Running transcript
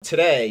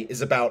today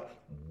is about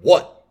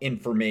what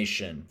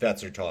information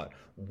vets are taught.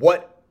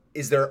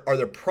 Are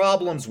there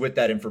problems with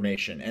that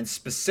information? And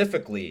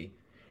specifically,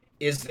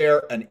 is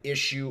there an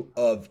issue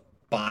of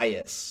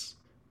bias?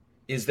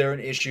 Is there an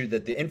issue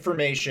that the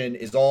information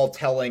is all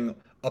telling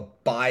a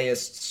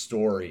biased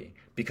story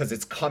because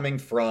it's coming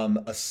from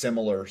a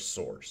similar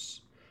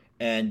source?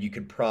 And you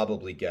could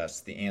probably guess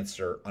the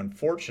answer,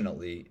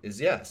 unfortunately, is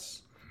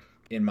yes,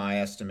 in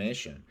my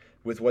estimation.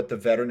 With what the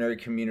veterinary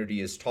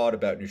community is taught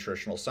about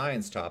nutritional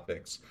science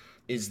topics,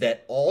 is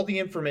that all the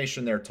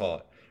information they're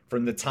taught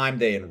from the time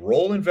they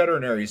enroll in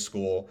veterinary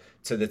school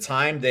to the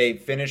time they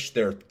finish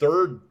their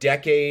third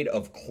decade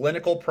of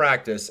clinical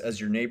practice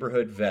as your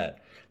neighborhood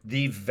vet,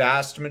 the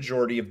vast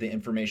majority of the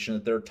information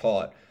that they're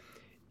taught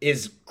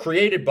is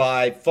created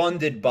by,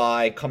 funded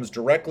by, comes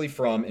directly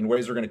from, in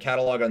ways we're going to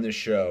catalog on this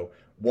show,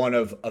 one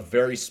of a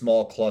very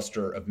small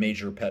cluster of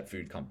major pet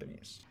food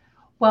companies.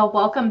 Well,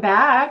 welcome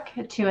back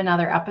to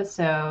another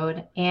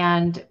episode,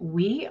 and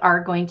we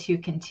are going to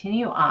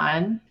continue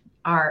on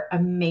our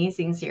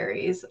amazing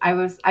series. I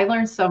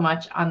learned so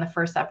much on the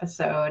first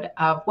episode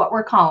of what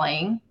we're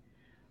calling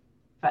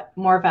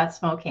More Vets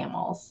Smoke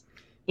Camels.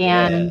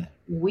 And Yeah.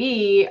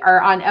 we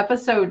are on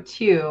episode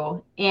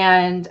 2,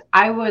 and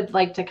I would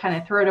like to kind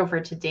of throw it over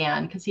to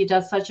Dan because he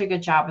does such a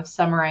good job of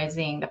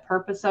summarizing the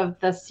purpose of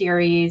the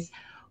series,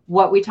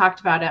 what we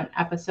talked about in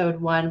episode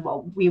 1,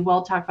 what we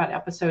will talk about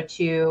episode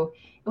 2.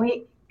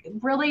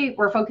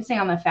 We're focusing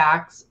on the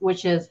facts,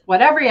 which is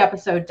what every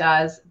episode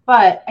does,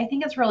 but I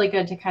think it's really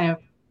good to kind of,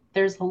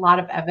 there's a lot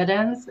of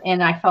evidence,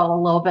 and I felt a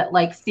little bit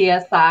like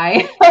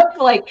CSI.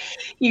 Like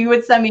you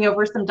would send me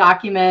over some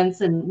documents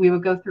and we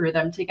would go through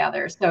them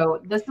together.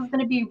 So this is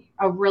going to be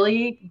a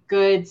really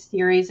good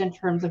series in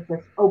terms of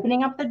just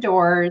opening up the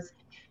doors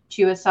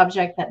to a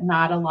subject that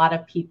not a lot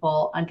of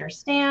people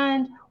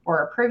understand or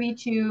are privy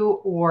to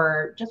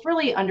or just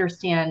really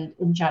understand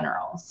in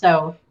general.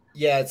 So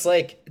Yeah, it's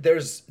like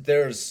there's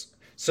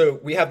so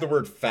we have the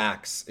word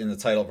facts in the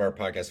title of our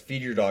podcast,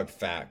 Feed Your Dog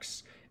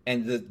Facts.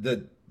 And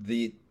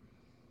the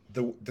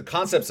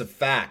concepts of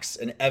facts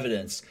and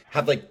evidence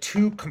have like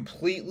two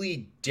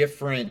completely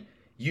different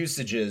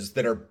usages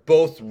that are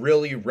both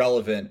really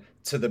relevant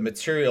to the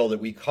material that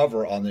we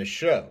cover on this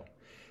show.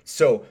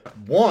 So,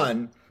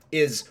 one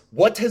is,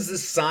 what does the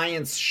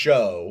science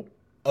show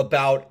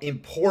about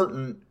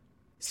important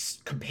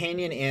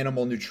companion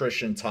animal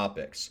nutrition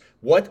topics?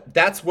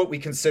 That's what we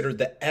consider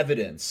the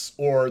evidence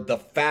or the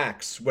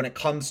facts when it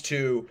comes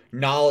to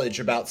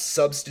knowledge about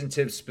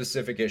substantive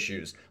specific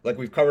issues, like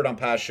we've covered on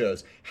past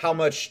shows. How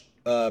much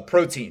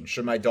protein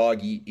should my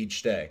dog eat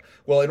each day?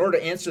 Well, in order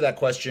to answer that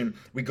question,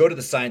 we go to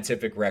the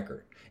scientific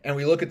record and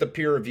we look at the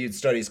peer-reviewed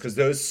studies, because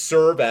those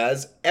serve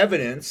as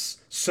evidence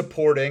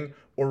supporting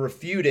or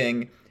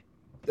refuting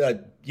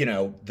the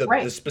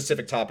right.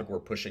 specific topic we're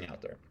pushing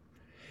out there.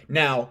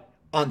 Now,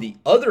 on the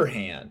other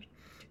hand,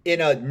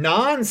 in a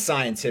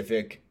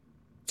non-scientific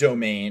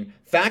domain,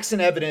 facts and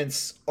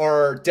evidence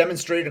are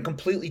demonstrated in a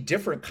completely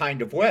different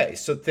kind of way.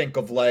 So think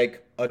of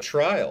like a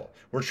trial.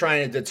 We're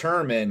trying to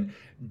determine,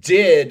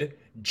 did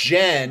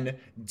Jen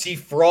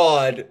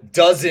defraud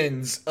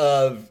dozens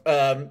of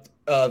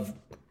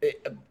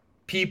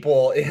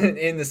people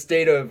in the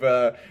state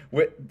of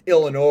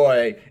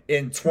Illinois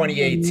in Mhm.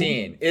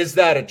 2018? Is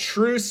that a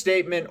true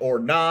statement or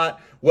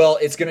not? Well,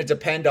 it's going to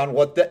depend on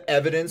what the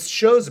evidence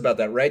shows about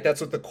that, right? That's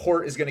what the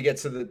court is going to get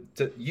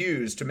to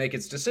use to make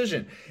its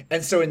decision.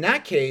 And so in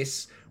that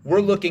case,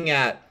 we're looking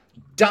at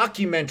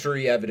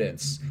documentary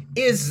evidence.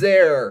 Is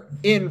there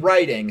in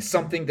writing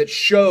something that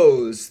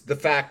shows the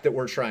fact that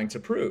we're trying to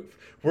prove?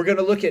 We're going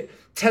to look at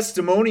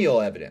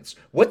testimonial evidence.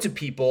 What do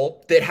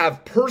people that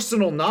have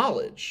personal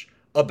knowledge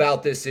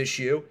about this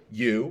issue,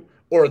 you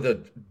or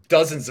the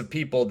dozens of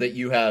people that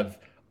you have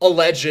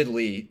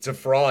allegedly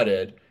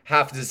defrauded,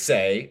 have to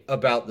say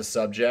about the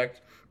subject?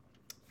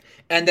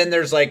 And then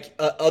there's like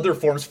other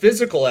forms,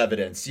 physical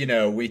evidence.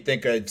 We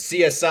think of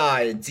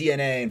CSI and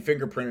DNA and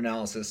fingerprint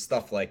analysis,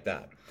 stuff like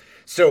that.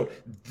 So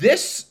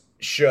this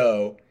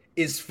show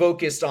is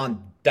focused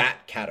on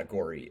that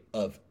category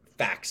of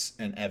facts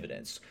and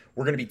evidence.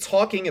 We're going to be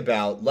talking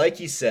about,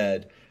 like you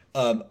said,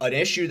 an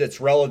issue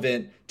that's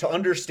relevant to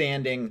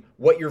understanding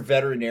what your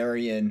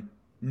veterinarian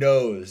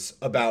knows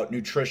about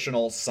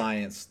nutritional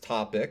science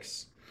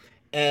topics.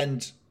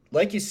 And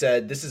like you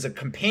said, this is a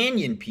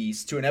companion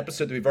piece to an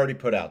episode that we've already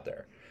put out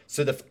there.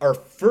 So our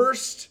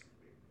first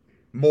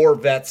More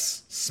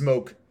Vets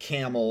Smoke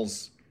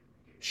Camels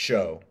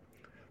show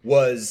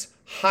was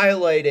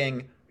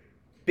highlighting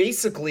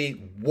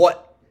basically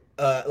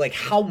like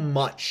how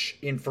much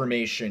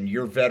information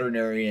your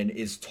veterinarian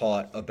is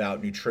taught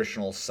about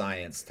nutritional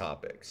science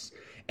topics.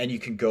 And you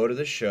can go to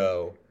the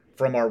show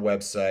from our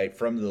website,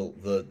 from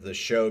the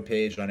show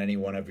page on any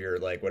one of your,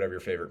 like, whatever your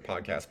favorite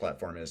podcast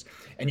platform is,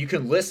 and you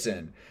can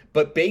listen.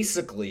 But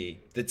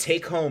basically, the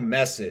take home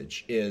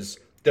message is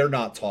they're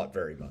not taught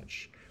very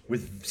much.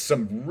 With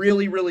some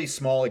really, really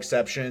small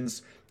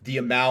exceptions, the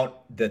amount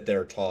that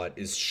they're taught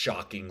is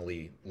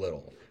shockingly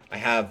little. I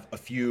have a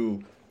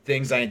few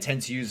things I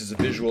intend to use as a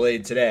visual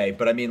aid today.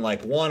 But I mean,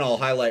 like, one I'll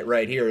highlight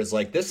right here is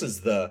like, this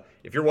is the,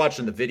 if you're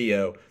watching the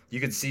video, you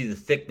can see the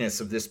thickness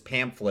of this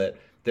pamphlet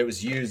that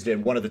was used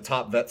in one of the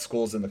top vet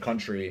schools in the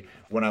country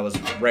when I was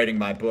writing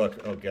my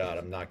book. Oh God,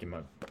 I'm knocking my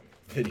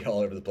video all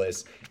over the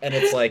place. And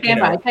it's like,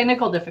 Stand by,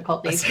 technical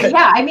difficulties. But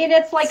yeah, I mean,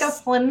 it's like a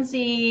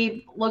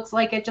flimsy, looks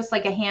like it just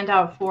like a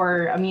handout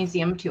for a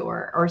museum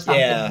tour or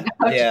something. Yeah,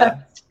 yeah.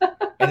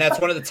 And that's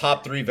one of the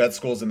top 3 vet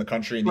schools in the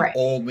country, and the Right.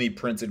 only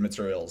printed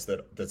materials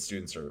that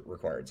students are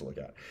required to look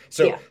at.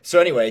 So Yeah. so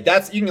anyway,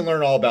 that's, you can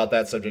learn all about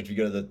that subject if you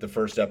go to the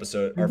first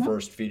episode, our Mhm.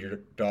 first Feed Your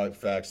Dog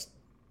Facts,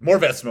 More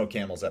Vet Smoke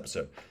Camels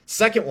episode.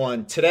 Second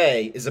one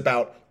today is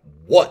about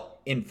what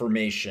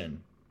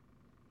information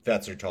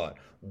vets are taught.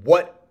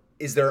 What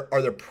is there,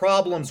 are there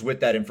problems with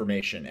that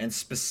information? And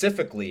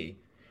specifically,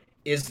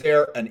 is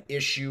there an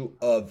issue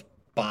of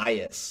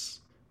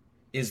bias?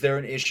 Is there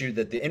an issue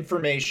that the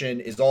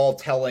information is all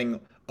telling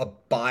a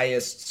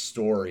biased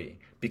story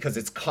because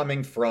it's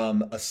coming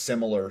from a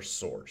similar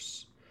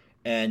source?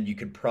 And you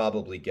could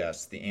probably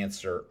guess the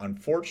answer,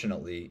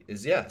 unfortunately,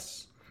 is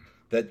yes.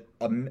 That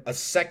a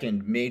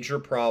second major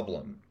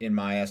problem, in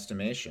my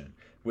estimation,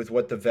 with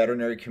what the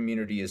veterinary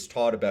community is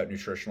taught about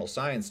nutritional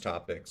science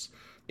topics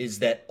is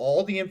that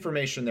all the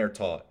information they're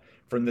taught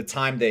from the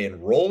time they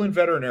enroll in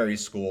veterinary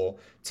school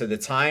to the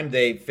time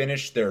they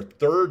finish their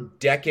 3rd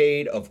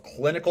decade of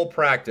clinical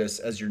practice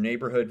as your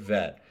neighborhood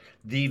vet,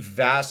 the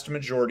vast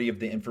majority of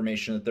the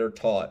information that they're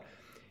taught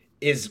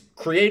is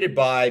created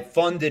by,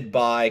 funded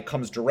by,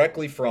 comes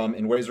directly from,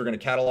 in ways we're going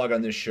to catalog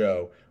on this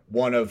show,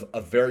 one of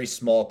a very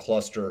small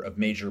cluster of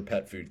major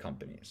pet food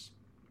companies.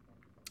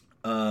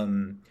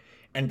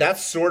 And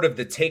that's sort of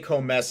the take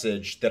home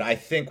message that I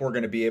think we're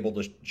going to be able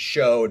to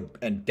show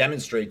and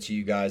demonstrate to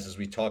you guys as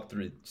we talk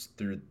through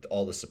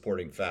all the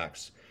supporting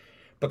facts.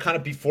 But kind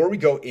of before we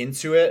go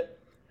into it,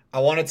 I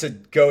wanted to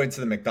go into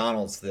the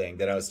McDonald's thing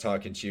that I was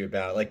talking to you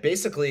about. Like,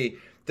 basically,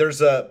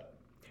 there's a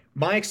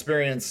my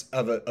experience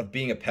of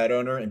being a pet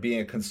owner and being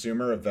a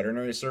consumer of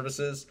veterinary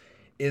services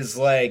is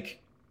like,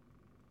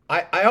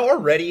 I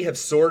already have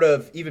sort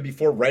of, even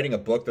before writing a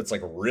book that's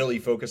like really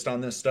focused on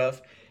this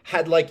stuff,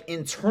 had like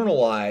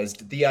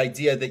internalized the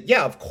idea that,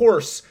 yeah, of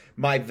course,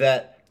 my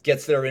vet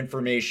gets their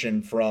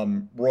information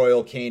from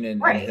Royal Canin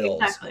and Right.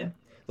 Hills. Exactly.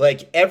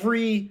 Like,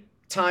 every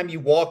time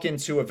you walk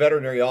into a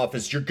veterinary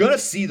office, you're going to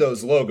see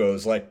those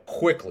logos like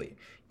quickly,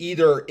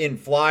 either in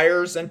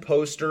flyers and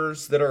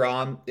posters that are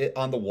on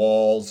the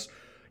walls.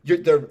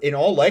 They're, in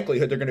all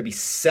likelihood, they're going to be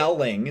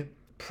selling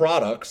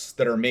products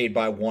that are made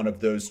by one of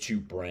those 2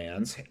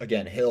 brands,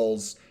 again,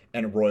 Hills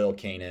and Royal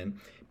Canin.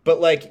 But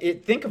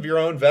like, think of your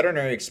own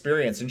veterinary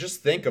experience and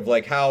just think of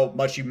like how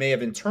much you may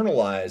have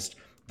internalized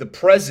the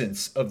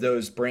presence of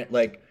those brand,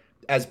 like,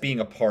 as being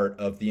a part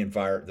of the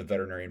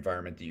veterinary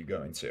environment that you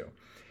go into.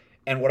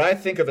 And what I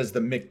think of as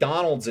the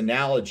McDonald's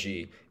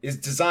analogy is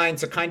designed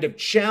to kind of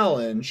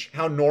challenge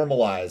how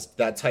normalized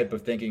that type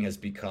of thinking has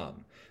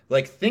become.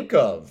 Like, think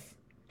of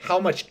how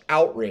much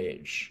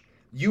outrage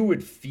you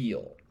would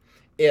feel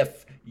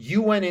if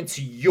you went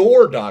into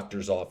your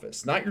doctor's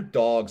office, not your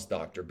dog's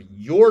doctor, but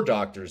your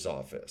doctor's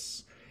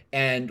office.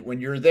 And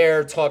when you're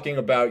there talking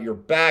about your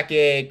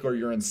backache or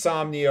your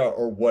insomnia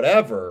or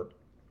whatever,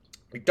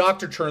 your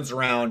doctor turns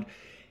around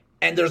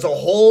and there's a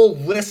whole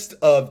list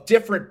of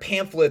different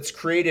pamphlets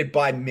created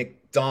by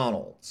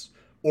McDonald's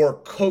or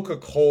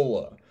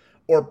Coca-Cola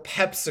or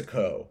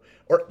PepsiCo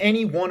or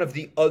any one of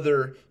the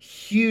other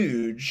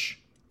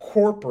huge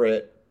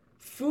corporate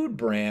food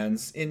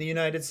brands in the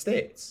United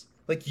States.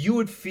 Like, you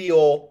would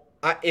feel,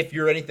 if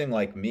you're anything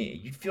like me,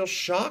 you'd feel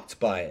shocked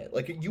by it.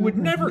 Like, you would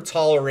never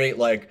tolerate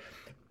like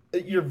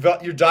your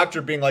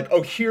doctor being like,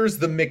 "Oh, here's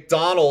the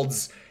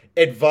McDonald's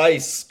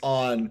advice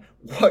on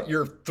what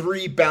your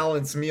 3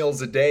 balanced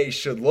meals a day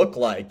should look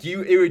like."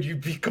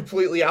 You'd be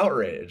completely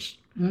outraged.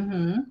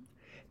 Mm-hmm.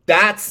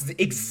 That's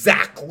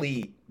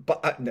exactly,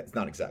 but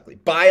not exactly,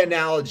 by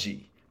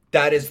analogy,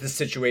 that is the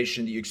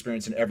situation that you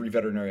experience in every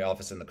veterinary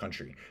office in the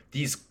country.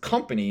 These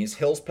companies,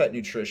 Hill's Pet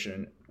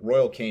Nutrition,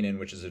 Royal Canin,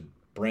 which is a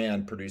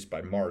brand produced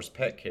by Mars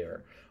Pet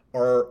Care,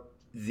 are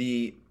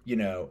the,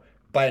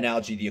 by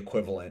analogy, the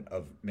equivalent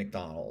of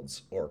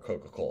McDonald's or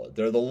Coca-Cola.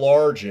 They're the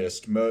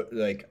largest,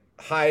 like,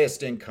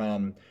 highest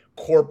income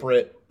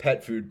corporate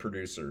pet food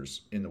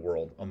producers in the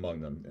world, among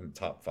them in the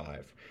top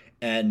 5.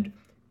 And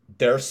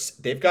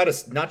they've got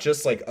us, not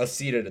just like a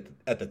seat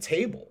at the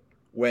table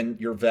when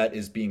your vet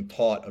is being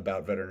taught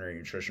about veterinary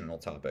nutritional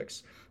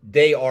topics.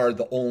 They are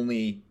the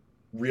only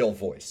real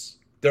voice.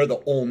 They're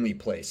the only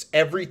place.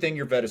 Everything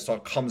your vet is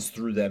taught comes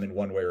through them in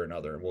one way or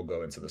another, and we'll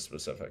go into the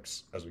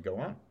specifics as we go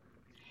on.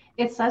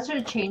 It's such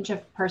a change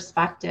of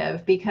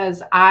perspective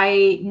because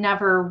I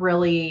never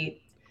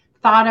really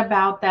thought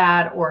about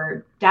that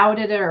or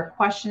doubted it or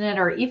questioned it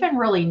or even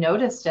really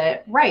noticed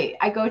it. Right.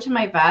 I go to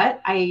my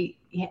vet.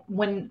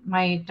 When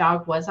my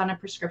dog was on a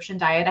prescription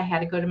diet, I had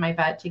to go to my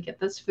vet to get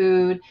this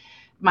food.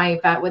 My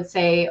vet would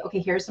say, okay,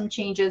 here's some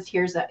changes.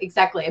 Here's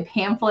exactly a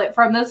pamphlet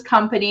from this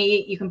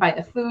company. You can buy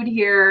the food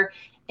here.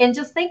 And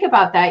just think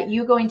about that.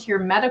 You going to your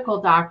medical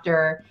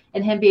doctor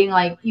and him being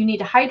like, you need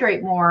to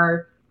hydrate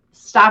more,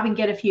 stop and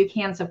get a few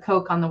cans of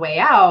Coke on the way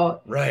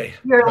out. Right.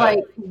 You're Right.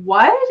 like,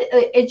 what?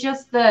 It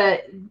just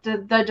the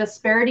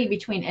disparity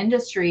between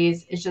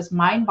industries is just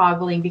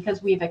mind-boggling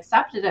because we've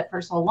accepted it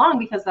for so long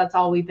because that's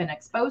all we've been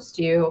exposed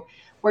to,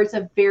 where it's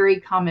a very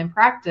common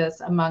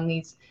practice among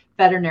these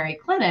veterinary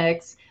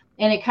clinics.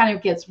 And it kind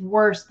of gets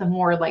worse the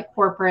more like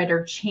corporate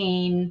or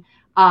chain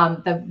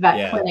the vet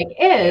Yeah. clinic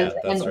is,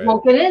 Yeah, and that's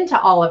we'll right. get into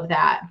all of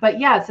that. But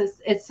yes,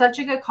 it's such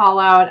a good call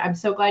out. I'm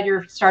so glad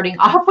you're starting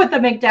off with the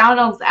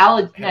McDonald's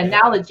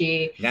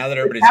analogy. Now that For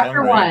everybody's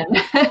chapter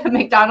hungry. one,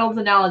 McDonald's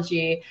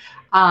analogy,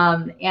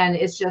 and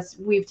it's just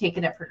we've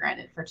taken it for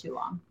granted for too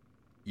long.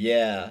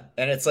 Yeah.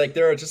 And it's like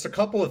there are just a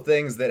couple of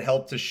things that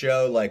help to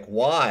show like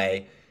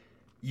why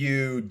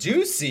you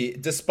do see,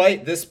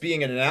 despite this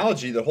being an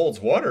analogy that holds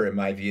water in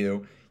my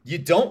view, you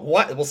don't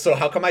why well, so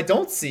how come I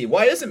don't see?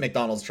 Why isn't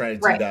McDonald's trying to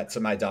do Right. that to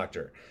my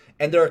doctor?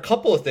 And there are a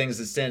couple of things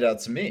that stand out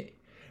to me.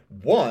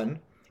 One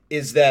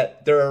is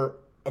that there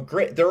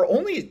are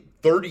only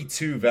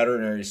 32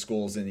 veterinary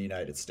schools in the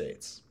United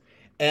States.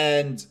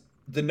 And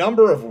the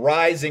number of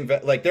rising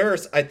like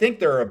there's I think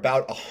there are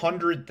about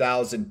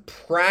 100,000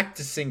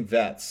 practicing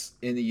vets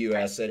in the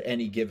US at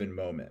any given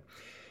moment.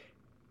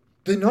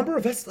 The number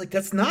of vets, like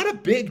that's not a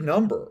big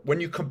number when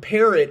you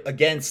compare it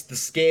against the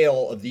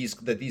scale of these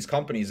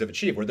companies have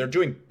achieved, where they're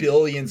doing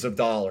billions of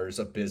dollars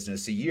of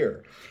business a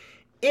year.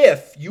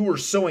 If you were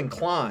so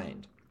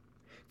inclined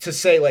to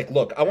say like,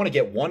 look, I want to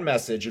get one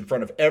message in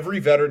front of every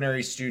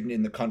veterinary student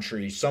in the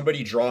country,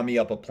 somebody draw me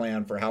up a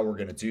plan for how we're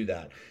going to do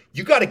that,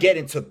 you got to get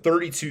into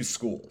 32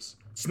 schools.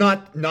 It's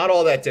not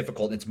all that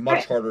difficult. It's much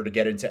Right. harder to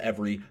get into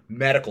every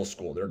medical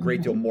school. There are a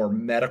great deal Mm-hmm. more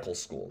medical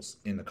schools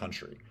in the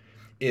country.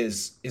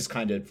 Is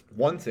kind of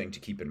one thing to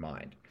keep in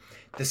mind.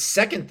 The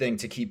second thing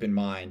to keep in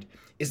mind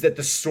is that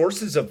the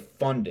sources of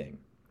funding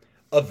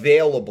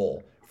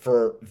available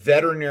for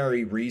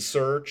veterinary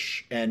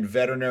research and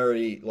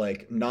veterinary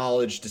like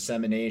knowledge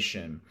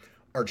dissemination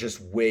are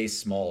just way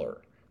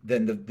smaller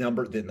than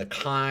the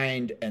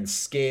kind and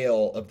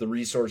scale of the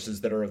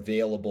resources that are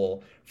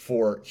available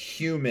for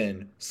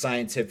human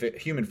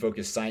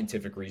focused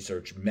scientific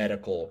research,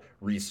 medical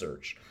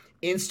research.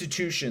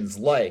 Institutions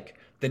like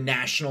the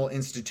National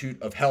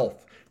Institute of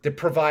Health that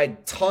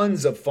provide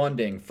tons of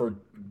funding for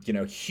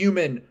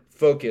human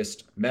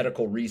focused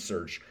medical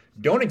research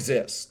don't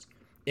exist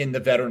in the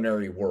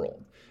veterinary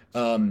world.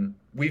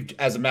 We've,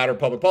 as a matter of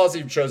public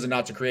policy, we've chosen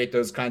not to create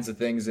those kinds of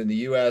things in the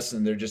U.S.,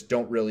 and they just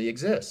don't really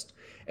exist.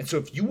 And so,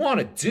 if you want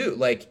to do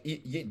like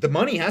the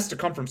money has to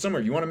come from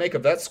somewhere. You want to make a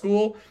vet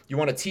school, you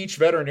want to teach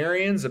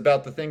veterinarians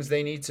about the things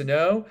they need to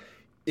know.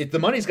 The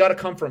money's got to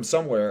come from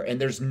somewhere, and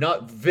there's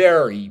not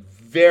very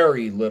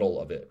little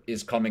of it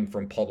is coming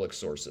from public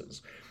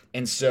sources.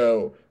 And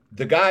so,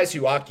 the guys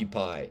who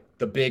occupy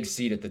the big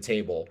seat at the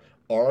table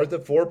are the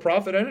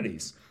for-profit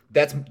entities.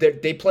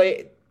 They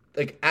play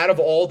like out of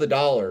all the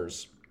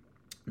dollars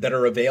that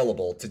are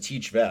available to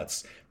teach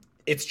vets,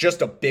 it's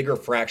just a bigger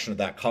fraction of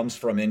that comes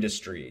from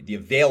industry, the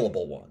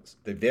available ones,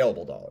 the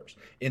available dollars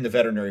in the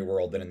veterinary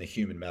world than in the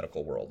human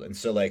medical world. And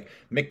so, like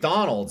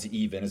McDonald's,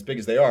 even as big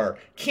as they are,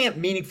 can't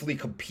meaningfully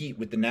compete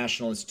with the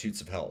National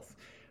Institutes of Health.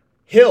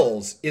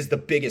 Hills is the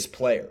biggest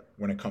player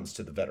when it comes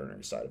to the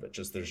veterinary side of it.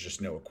 Just there's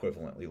just no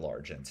equivalently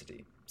large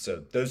entity.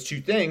 So those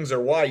two things are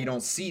why you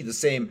don't see the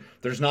same.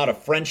 There's not a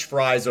French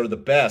fries are the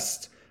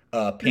best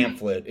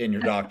pamphlet in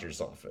your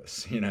doctor's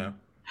office.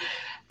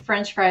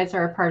 French fries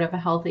are a part of a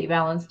healthy,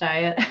 balanced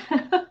diet.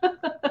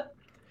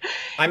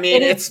 I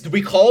mean, It is. it's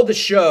we called the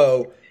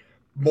show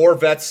 "More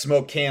Vets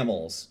Smoke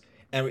Camels,"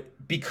 and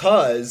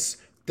because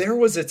there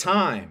was a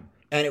time,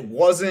 and it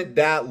wasn't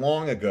that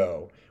long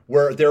ago,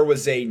 where there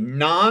was a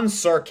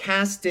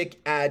non-sarcastic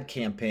ad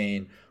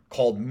campaign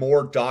called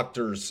 "More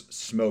Doctors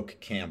Smoke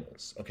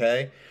Camels."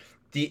 Okay,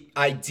 the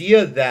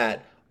idea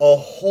that a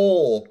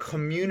whole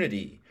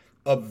community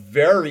of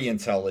very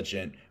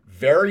intelligent,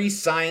 very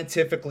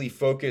scientifically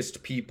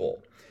focused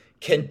people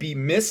can be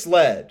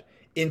misled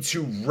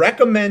into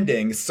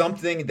recommending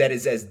something that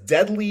is as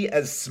deadly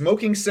as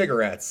smoking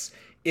cigarettes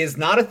is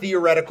not a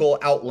theoretical,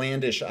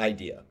 outlandish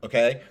idea.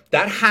 Okay,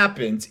 that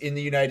happened in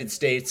the United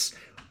States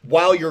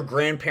while your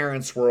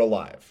grandparents were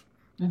alive.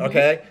 Mhm.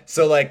 Okay,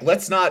 so like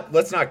let's not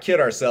kid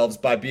ourselves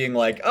by being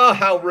like, oh,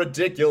 how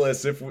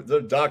ridiculous if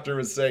the doctor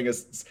was saying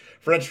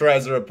French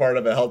fries are a part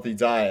of a healthy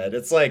diet.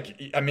 It's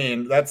like, I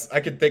mean, I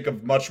could think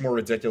of much more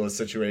ridiculous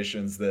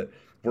situations that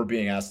we're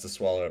being asked to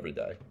swallow every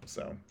day.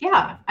 So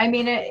Yeah, I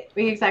mean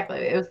exactly.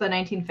 It was the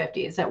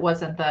 1950s. It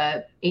wasn't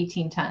the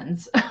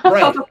 1810s.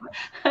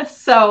 right,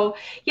 So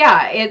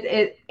yeah,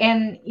 it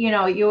and you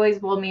always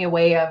blow me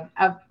away of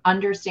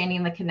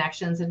understanding the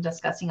connections and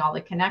discussing all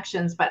the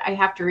connections. But I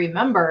have to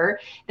remember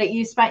that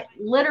you spent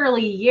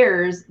literally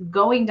years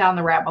going down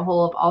the rabbit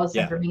hole of all this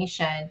yeah,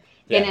 information,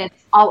 and Yeah.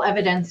 it's all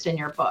evidenced in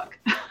your book.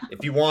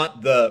 If you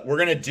want we're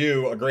going to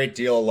do a great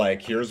deal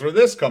like, here's where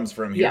this comes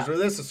from, Yeah. here's where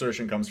this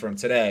assertion comes from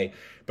today.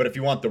 But if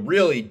you want the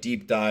really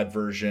deep dive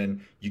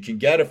version, you can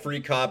get a free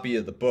copy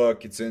of the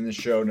book. It's in the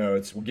show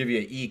notes. We'll give you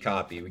an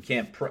e-copy.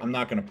 I'm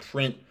not going to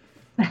print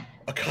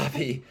a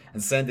copy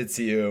and send it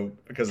to you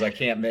because I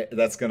can't,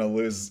 that's going to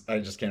lose. I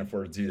just can't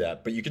afford to do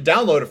that. But you can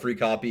download a free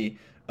copy.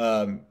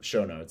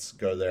 Show notes,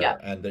 go there, Yeah.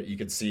 and you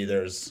can see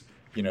there's,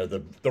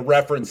 the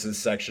references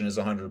section is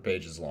 100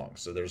 pages long,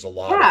 so there's a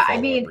lot of Yeah, I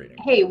follow-up mean, reading.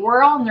 hey,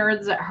 we're all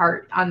nerds at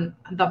heart on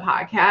the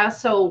podcast.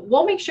 So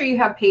we'll make sure you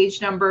have page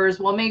numbers.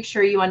 We'll make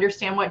sure you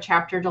understand what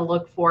chapter to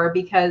look for,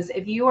 because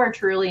if you are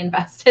truly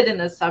invested in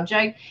this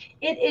subject,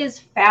 it is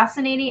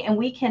fascinating, and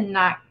we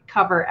cannot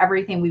cover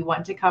everything we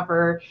want to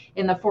cover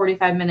in the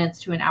 45 minutes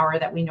to an hour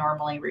that we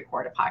normally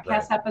record a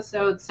podcast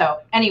episode. So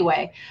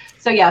anyway,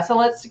 so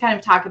let's kind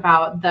of talk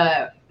about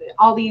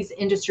all these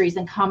industries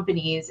and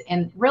companies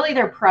and really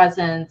their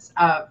presence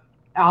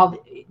with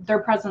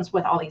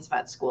all these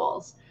vet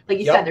schools. Like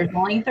you said, there's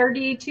only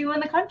 32 in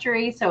the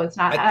country, so it's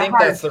not I that think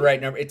hard. that's the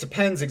right number. It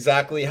depends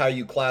exactly how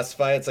you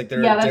classify it. It's like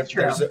there's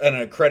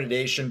an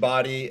accreditation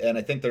body, and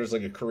I think there's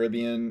like a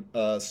Caribbean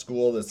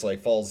school that's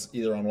like falls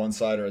either on one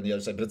side or on the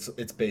other side. But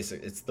it's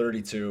basic. It's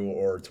 32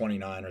 or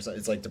 29 or something.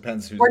 It's like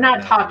depends who's. We're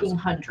not talking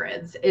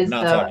hundreds. Is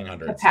not the talking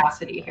hundreds,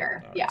 capacity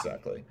here? No, yeah,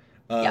 exactly.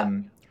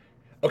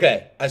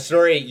 Okay, a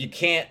story you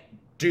can't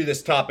do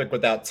this topic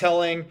without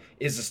telling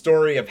is the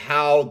story of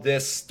how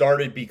this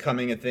started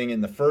becoming a thing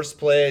in the first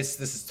place.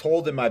 This is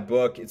told in my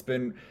book. It's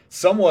been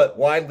somewhat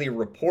widely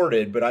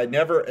reported, but it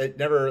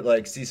never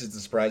like ceases to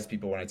surprise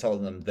people when I tell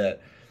them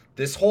that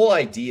this whole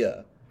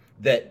idea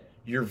that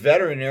your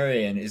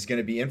veterinarian is going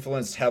to be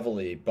influenced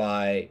heavily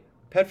by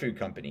pet food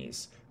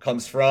companies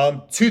comes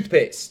from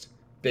toothpaste,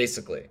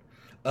 basically.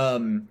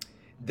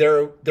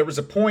 There was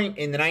a point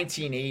in the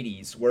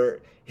 1980s where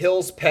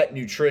Hill's Pet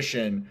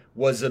Nutrition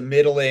was a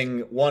middling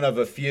one of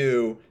a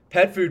few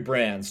pet food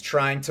brands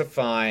trying to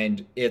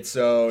find its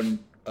own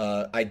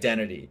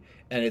identity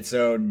and its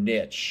own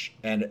niche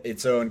and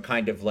its own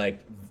kind of like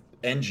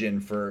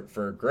engine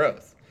for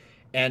growth.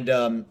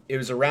 And it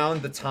was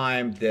around the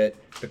time that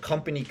the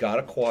company got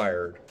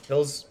acquired.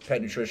 Hill's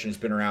Pet Nutrition has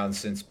been around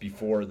since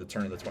before the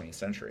turn of the 20th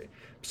century.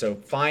 So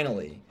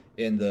finally,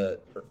 in the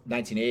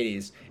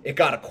 1980s, it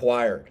got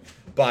acquired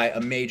by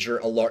a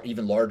major,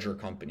 even larger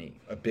company,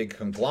 a big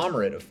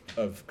conglomerate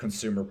of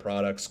consumer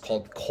products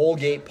called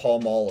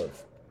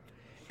Colgate-Palmolive.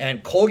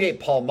 And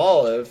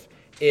Colgate-Palmolive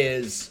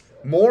is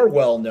more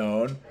well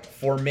known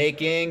for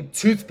making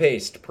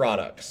toothpaste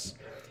products.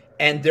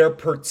 And they're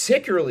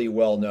particularly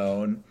well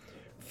known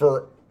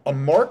for a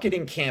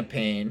marketing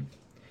campaign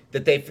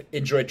that they've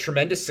enjoyed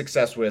tremendous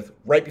success with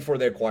right before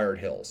they acquired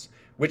Hill's,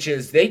 which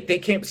is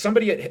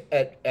somebody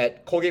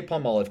at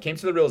Colgate-Palmolive came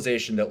to the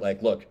realization that,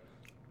 like, look,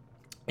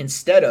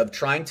 instead of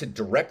trying to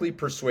directly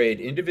persuade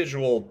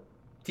individual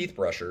teeth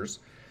brushers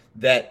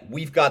that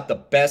we've got the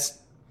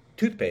best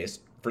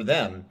toothpaste for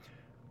them,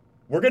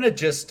 we're going to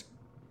just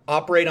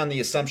operate on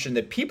the assumption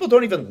that people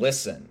don't even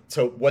listen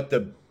to what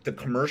the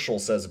commercial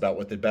says about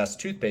what the best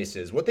toothpaste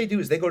is. What they do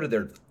is they go to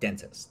their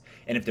dentist.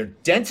 And if their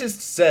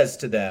dentist says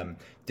to them,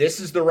 this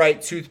is the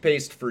right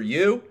toothpaste for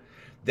you,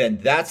 then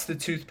that's the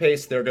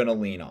toothpaste they're going to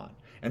lean on.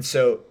 And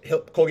so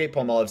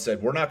Colgate-Palmolive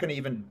said, we're not going to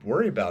even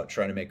worry about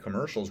trying to make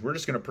commercials. We're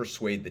just going to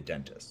persuade the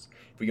dentists.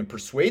 If we can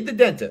persuade the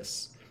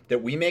dentists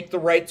that we make the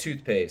right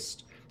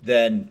toothpaste,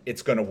 then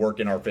it's going to work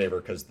in our favor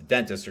because the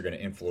dentists are going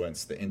to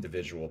influence the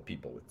individual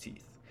people with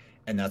teeth.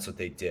 And that's what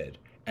they did.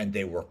 And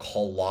they were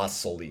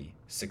colossally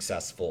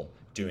successful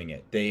doing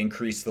it. They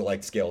increased the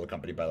scale of the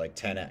company by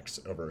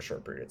 10x over a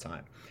short period of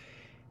time.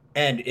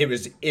 And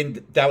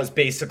that was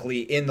basically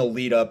in the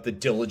lead up, the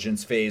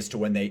diligence phase to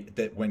when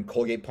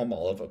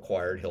Colgate-Palmolive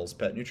acquired Hill's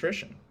Pet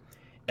Nutrition.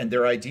 And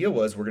their idea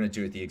was, we're going to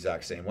do it the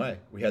exact same way.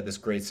 We had this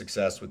great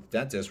success with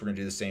dentists. We're going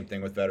to do the same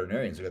thing with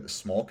veterinarians. We have this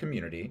small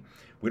community.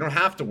 We don't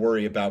have to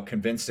worry about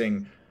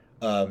convincing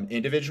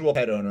individual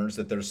pet owners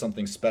that there's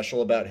something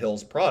special about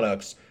Hill's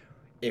products.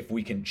 If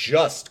we can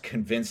just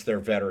convince their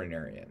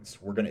veterinarians,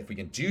 if we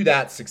can do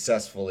that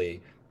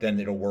successfully, then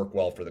it'll work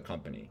well for the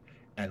company.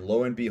 And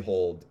lo and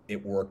behold,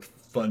 it worked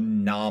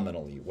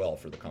phenomenally well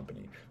for the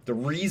company. The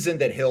reason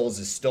that Hill's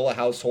is still a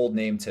household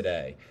name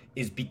today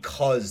is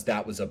because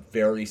that was a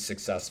very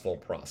successful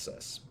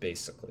process,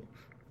 basically.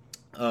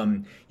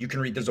 You can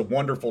read, there's a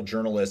wonderful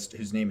journalist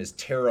whose name is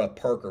Tara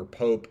Parker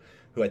Pope,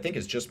 who I think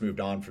has just moved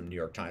on from New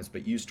York Times,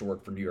 but used to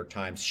work for New York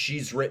Times.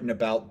 She's written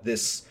about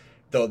this,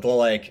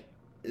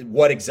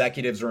 what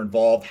executives are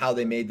involved, how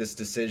they made this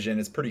decision.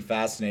 It's pretty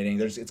fascinating.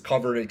 It's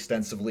covered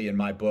extensively in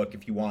my book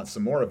if you want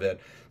some more of it.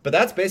 But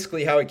that's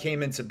basically how it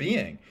came into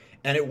being.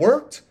 And it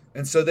worked.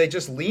 And so they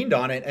just leaned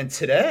on it. And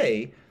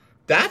today,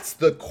 that's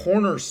the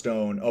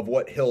cornerstone of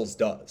what Hill's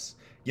does.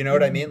 You know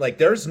what I mean?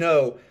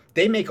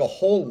 They make a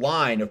whole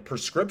line of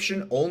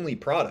prescription-only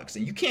products.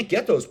 And you can't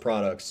get those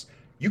products.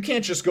 You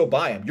can't just go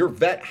buy them. Your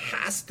vet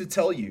has to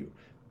tell you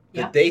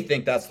that they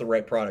think that's the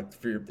right product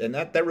for you. And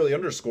that really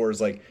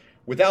underscores,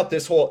 without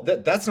this whole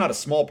that's not a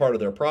small part of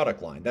their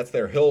product line. That's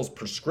their Hills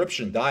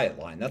prescription diet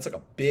line. That's like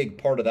a big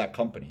part of that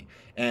company.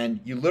 And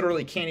you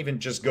literally can't even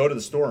just go to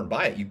the store and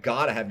buy it. You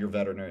got to have your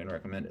veterinarian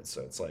recommend it.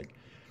 So it's like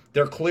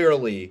they're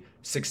clearly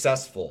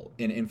successful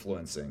in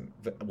influencing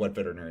what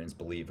veterinarians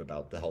believe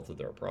about the health of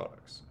their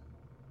products.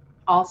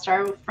 All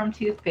start from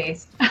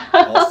toothpaste.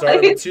 All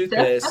started with It's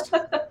toothpaste.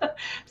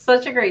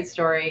 such a great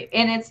story.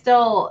 And it's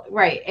still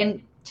right.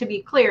 And to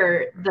be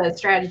clear, the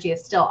strategy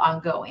is still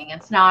ongoing.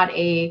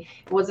 It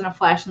wasn't a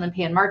flash in the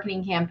pan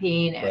marketing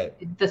campaign. Right.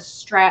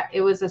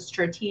 It was a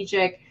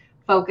strategic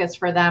focus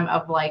for them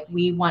of like,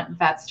 we want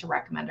vets to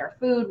recommend our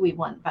food. We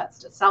want vets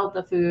to sell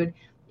the food.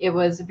 It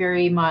was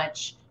very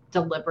much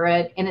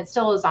deliberate, and it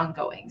still is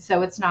ongoing.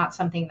 So it's not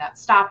something that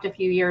stopped a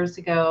few years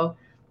ago.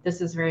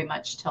 This is very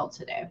much till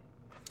today.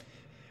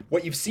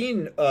 What you've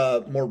seen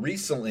more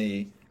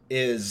recently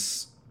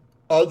is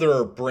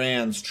other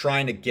brands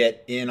trying to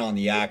get in on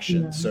the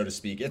action, Mm. so to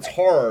speak. It's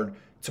hard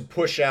to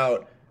push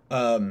out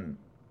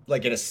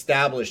like an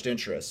established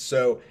interest.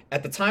 So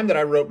at the time that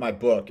I wrote my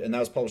book, and that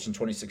was published in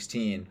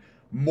 2016,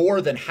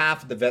 more than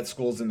half of the vet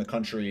schools in the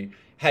country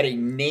had a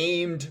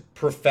named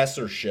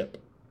professorship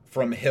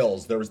from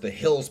Hills. There was the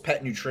Hills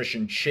Pet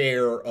Nutrition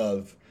Chair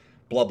of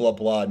blah, blah,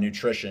 blah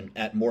nutrition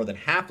at more than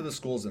half of the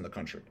schools in the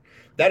country.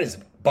 That is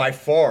by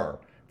far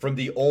from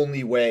the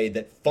only way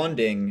that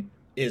funding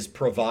is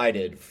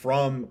provided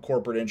from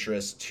corporate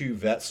interests to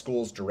vet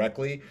schools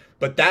directly.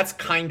 But that's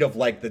kind of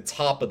like the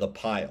top of the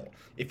pile.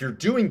 If you're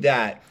doing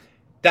that,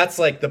 that's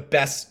like the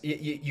best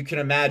you can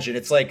imagine.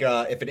 It's like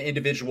if an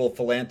individual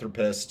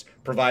philanthropist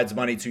provides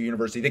money to a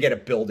university, they get a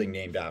building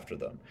named after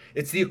them.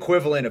 It's the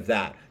equivalent of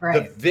that.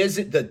 Right.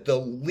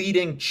 The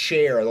leading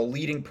chair, the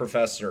leading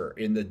professor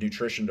in the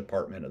nutrition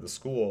department of the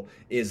school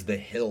is the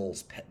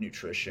Hills Pet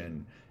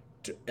Nutrition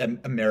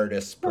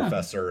emeritus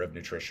professor of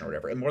nutrition or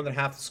whatever, and more than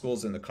half the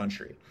schools in the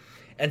country.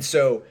 And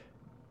so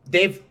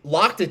they've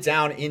locked it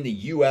down in the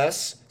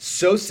US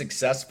so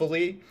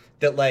successfully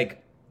that like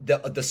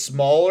the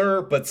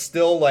smaller but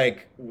still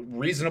like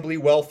reasonably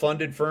well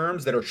funded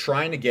firms that are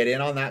trying to get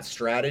in on that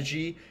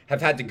strategy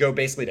have had to go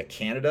basically to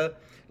Canada.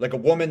 Like a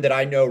woman that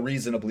I know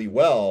reasonably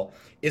well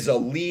is a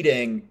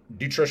leading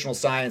nutritional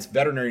science,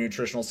 veterinary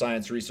nutritional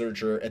science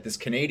researcher at this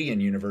Canadian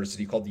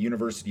university called the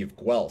University of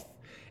Guelph.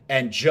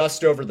 And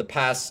just over the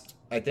past,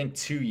 I think,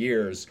 2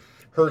 years,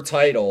 her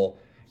title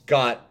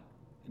got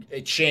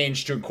it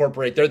changed to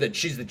incorporate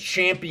she's the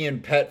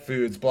champion pet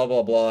foods blah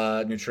blah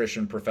blah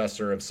nutrition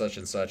professor of such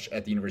and such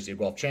at the University of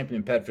Guelph.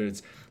 Champion Pet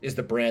Foods is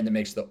the brand that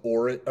makes the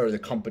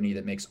company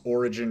that makes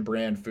Origin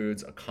brand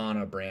foods,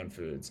 Akana brand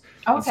foods.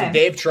 And so Okay.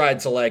 they've tried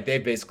to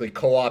they've basically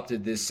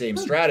co-opted this same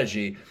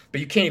strategy,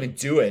 but you can't even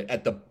do it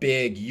at the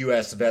big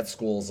US vet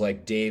schools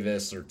like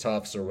Davis or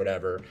Tufts or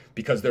whatever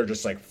because they're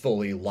just like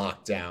fully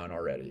locked down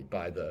already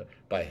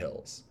by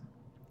Hills.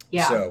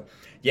 Yeah. So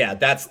yeah,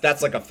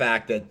 that's like a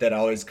fact that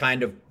always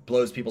kind of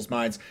blows people's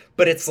minds.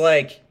 But it's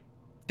like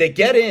they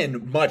get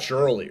in much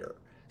earlier.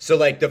 So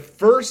like the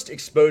first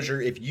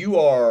exposure, if you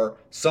are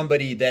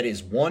somebody that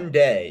is one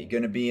day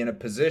going to be in a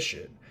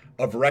position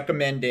of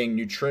recommending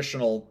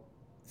nutritional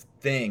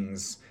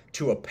things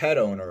to a pet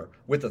owner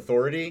with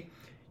authority,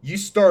 you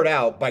start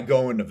out by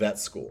going to vet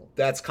school.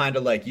 That's kind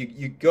of like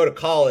you go to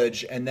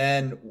college and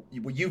then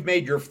you've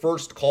made your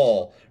first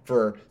call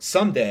for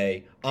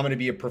someday I'm going to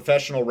be a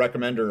professional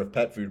recommender of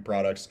pet food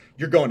products.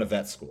 You're going to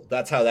vet school.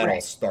 That's how that all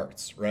Right.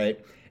 starts, right?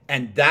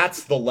 And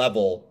that's the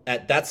level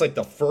that's like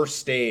the first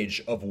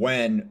stage of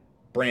when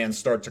brands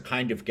start to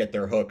kind of get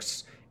their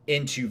hooks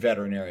into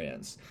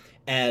veterinarians.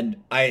 And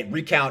I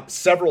recount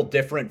several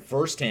different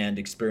firsthand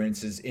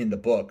experiences in the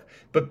book.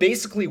 But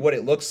basically, what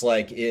it looks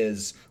like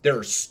is there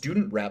are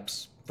student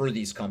reps for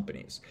these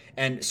companies.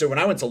 And so when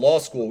I went to law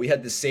school, we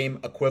had the same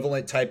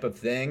equivalent type of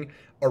thing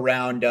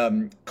around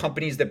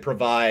companies that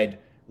provide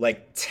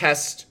like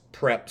test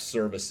prep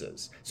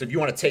services. So if you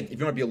want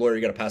to be a lawyer,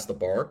 you got to pass the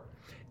bar.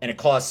 And it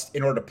costs,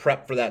 in order to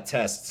prep for that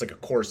test, it's like a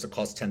course that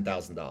costs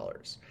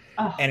 $10,000.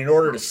 Oh, And in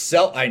order to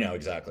sell, I know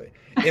exactly.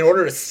 In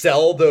order to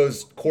sell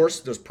those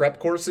prep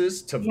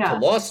courses to yeah.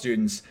 law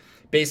students,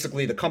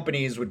 basically the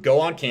companies would go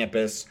on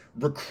campus,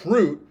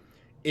 recruit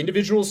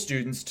individual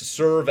students to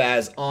serve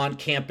as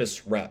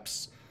on-campus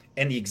reps.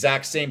 And the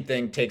exact same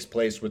thing takes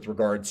place with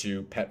regard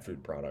to pet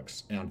food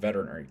products on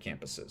veterinary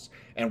campuses.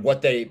 And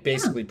what they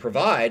basically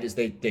provide is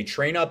they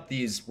train up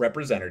these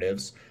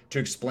representatives to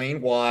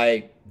explain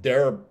why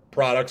their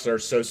products are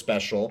so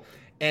special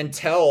and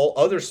tell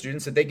other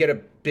students that they get a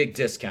big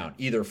discount,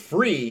 either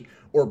free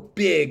or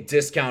big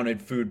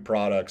discounted food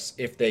products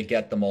if they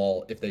get them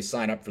all, if they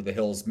sign up for the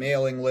Hills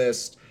mailing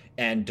list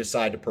and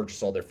decide to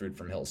purchase all their food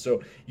from Hills.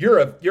 So you're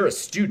a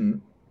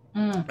student,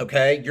 Mm.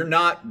 okay? You're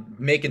not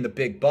making the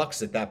big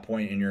bucks at that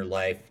point in your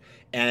life,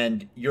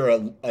 and you're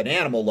an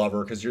animal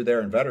lover because you're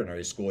there in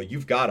veterinary school.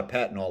 You've got a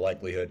pet in all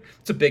likelihood.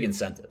 It's a big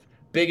incentive.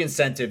 Big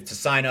incentive to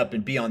sign up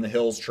and be on the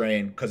Hills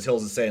train because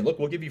Hills is saying, look,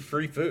 we'll give you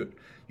free food.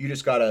 You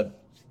just got to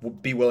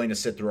be willing to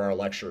sit through our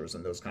lectures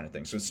and those kind of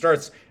things. So it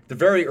starts at the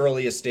very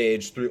earliest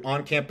stage through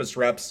on-campus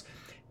reps.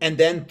 And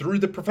then through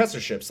the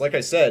professorships, like I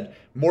said,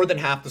 more than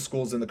half the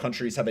schools in the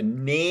country have a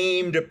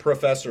named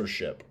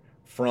professorship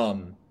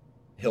from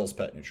Hill's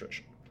Pet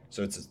Nutrition.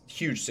 So it's a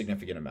huge,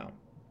 significant amount.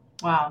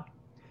 Wow.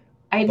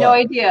 I had no But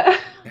idea.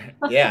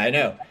 yeah, I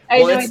know. I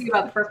had Well, no it's idea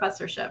about the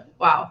professorship.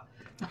 Wow.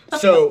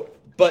 so,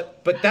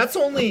 but that's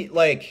only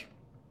like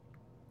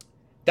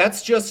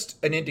that's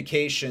just an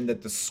indication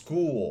that the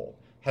school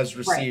has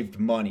Right. received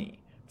money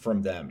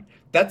from them.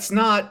 That's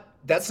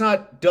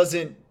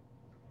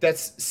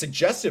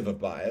suggestive of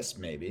bias,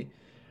 maybe,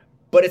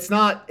 but it's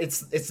not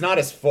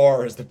as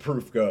far as the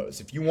proof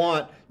goes. If you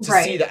want to see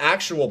Right. the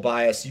actual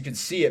bias, you can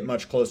see it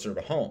much closer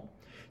to home.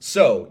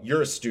 So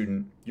you're a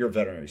student, you're a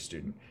veterinary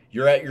student,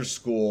 you're at your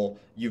school,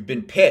 you've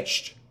been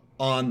pitched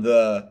on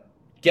the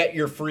get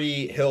your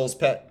free Hills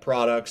Pet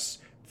products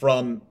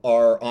from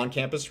our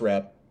on-campus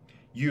rep.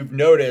 You've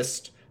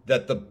noticed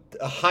that the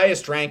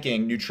highest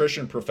ranking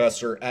nutrition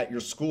professor at your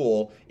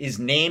school is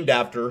named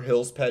after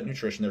Hill's Pet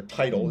Nutrition. Their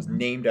title is Mhm.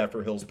 named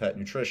after Hill's Pet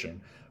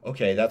Nutrition.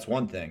 Okay, that's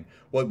one thing.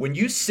 Well, when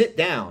you sit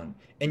down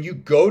and you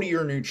go to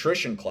your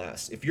nutrition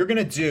class, if you're going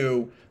to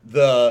do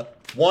the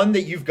one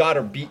that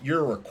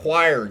you're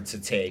required to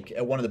take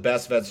at one of the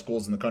best vet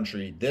schools in the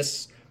country,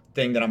 this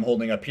thing that I'm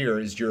holding up here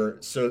is your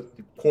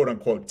quote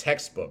unquote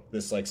textbook,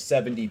 this like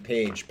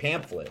 70-page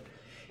pamphlet.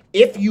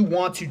 If you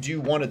want to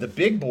do one of the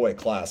big boy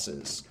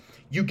classes,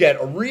 you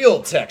get a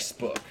real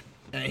textbook.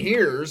 And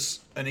here's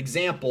an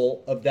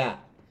example of that.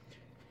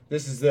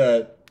 This is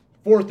the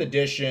fourth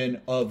edition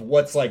of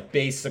what's like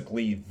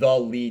basically the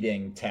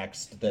leading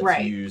text that's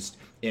Right. used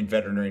in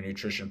veterinary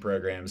nutrition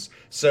programs.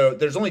 So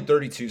there's only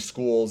 32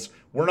 schools.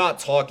 We're not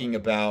talking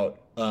about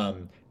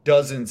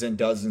dozens and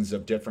dozens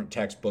of different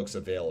textbooks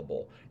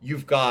available.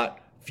 You've got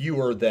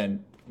fewer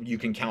than you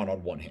can count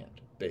on one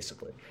hand,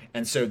 basically.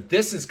 And so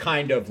this is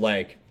kind of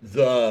like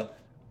the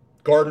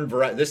garden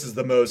variety. This is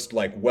the most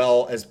like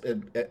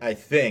I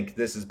think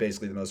this is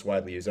basically the most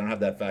widely used. I don't have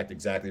that fact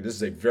exactly. This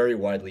is a very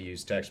widely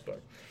used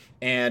textbook.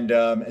 And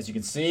as you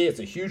can see, it's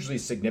a hugely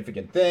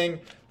significant thing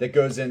that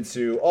goes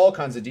into all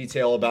kinds of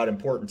detail about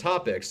important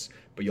topics.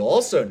 But you'll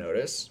also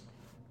notice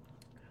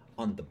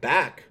on the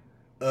back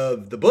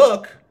of the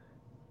book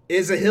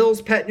is a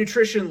Hill's Pet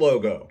Nutrition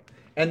logo.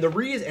 And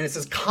it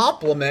says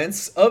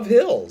compliments of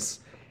Hill's.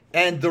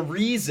 And the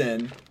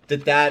reason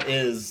that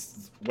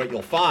is what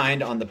you'll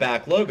find on the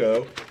back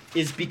logo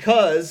is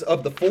because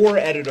of the 4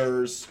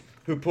 editors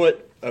who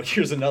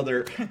here's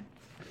another,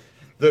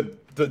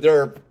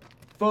 there are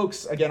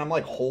folks, again, I'm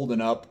like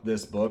holding up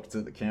this book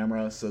to the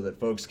camera so that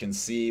folks can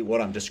see what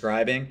I'm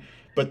describing.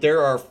 But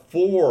there are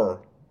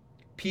 4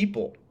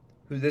 people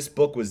who this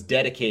book was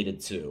dedicated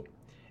to.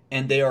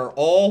 And they are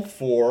all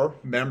 4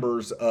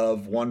 members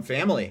of one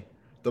family,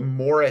 the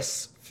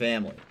Morris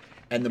family.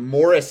 And the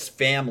Morris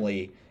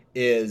family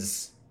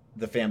is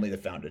the family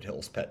that founded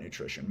Hill's Pet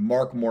Nutrition.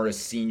 Mark Morris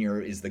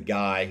Sr. is the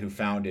guy who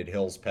founded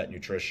Hill's Pet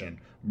Nutrition.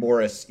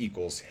 Morris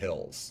equals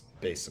Hill's,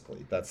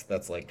 basically.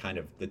 That's like kind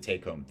of the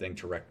take-home thing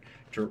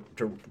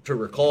to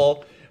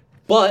recall.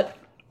 But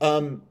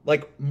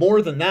like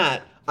more than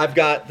that,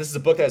 this is a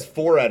book that has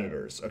 4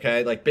 editors,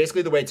 okay? Like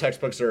basically the way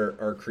textbooks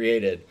are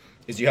created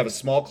is you have a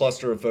small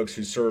cluster of folks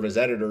who serve as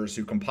editors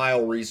who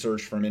compile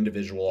research from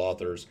individual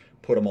authors,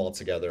 put them all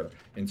together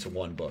into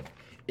one book.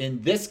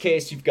 In this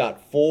case, you've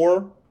got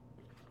 4,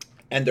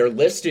 and they're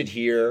listed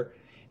here.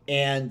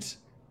 And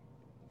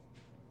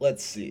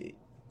let's see.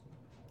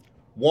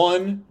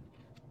 One,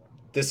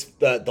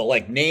 the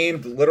like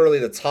named, literally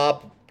the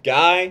top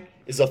guy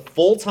is a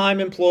full-time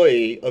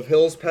employee of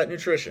Hill's Pet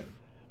Nutrition,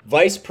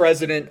 vice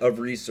president of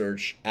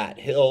research at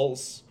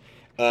Hill's.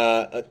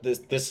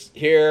 This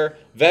here,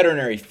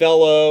 veterinary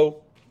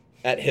fellow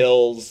at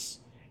Hill's,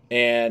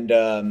 and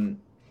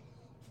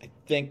I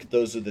think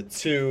those are the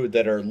 2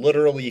 that are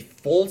literally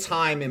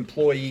full-time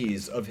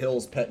employees of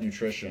Hill's Pet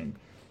Nutrition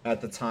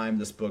at the time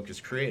this book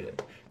is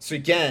created. So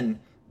again,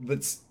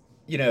 this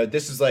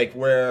is like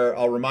where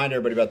I'll remind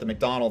everybody about the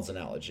McDonald's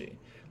analogy.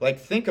 Like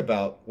think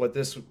about what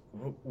this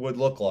would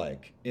look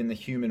like in the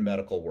human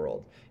medical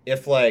world.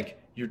 If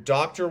like your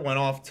doctor went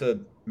off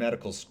to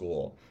medical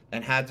school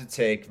and had to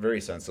take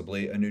very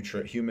sensibly a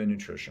human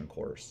nutrition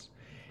course.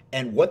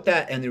 And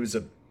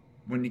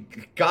when he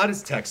got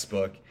his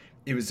textbook,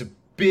 it was a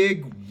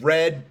big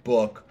red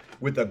book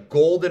with the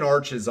golden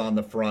arches on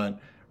the front,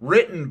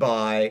 written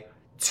by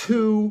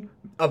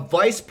a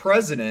vice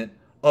president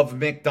of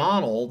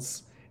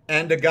McDonald's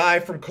and a guy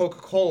from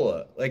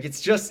Coca-Cola. Like it's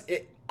just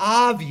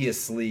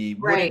obviously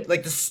Right.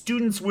 like the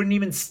students wouldn't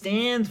even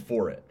stand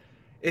for it.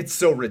 It's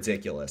so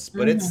ridiculous,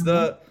 but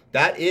Mhm.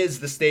 that is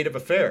the state of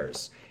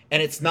affairs.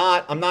 And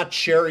I'm not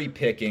cherry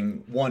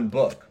picking one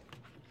book.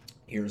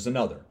 Here's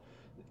another.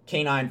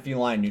 Canine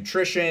Feline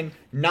Nutrition,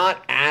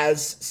 not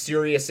as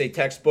serious a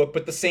textbook,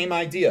 but the same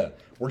idea.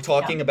 We're Yeah.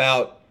 talking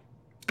about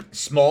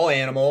small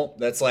animal,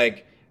 that's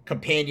like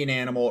companion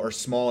animal or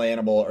small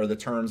animal are the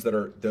terms that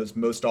are those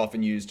most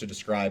often used to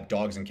describe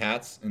dogs and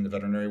cats in the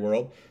veterinary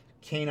world.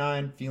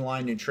 Canine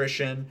Feline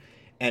Nutrition.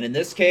 And in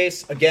this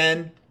case,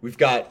 again, we've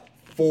got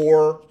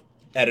 4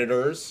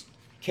 editors.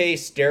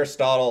 Case,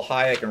 Aristotle,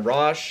 Hayek, and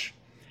Roche.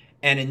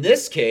 And in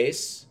this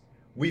case,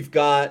 we've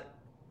got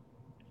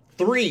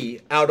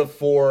 3 out of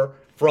 4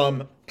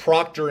 from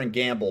Procter and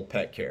Gamble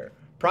Pet Care.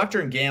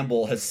 Procter and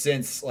Gamble has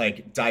since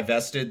like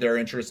divested their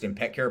interest in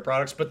pet care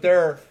products, but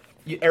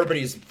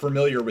everybody's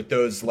familiar with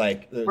those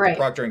like the Right.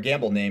 Procter and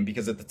Gamble name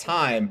because at the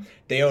time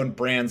they owned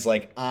brands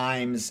like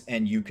Imes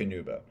and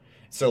Eukanuba.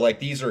 So like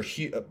these are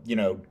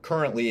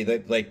currently they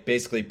like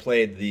basically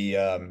played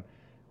the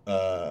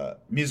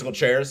musical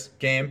chairs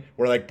game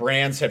where like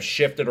brands have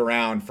shifted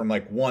around from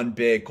like one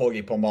big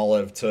Colgate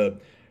Palmolive to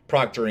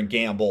Procter and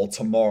Gamble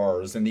to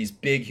Mars and these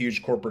big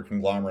huge corporate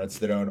conglomerates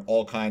that own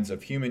all kinds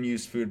of human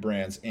use food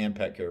brands and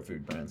pet care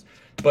food brands.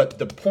 But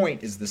the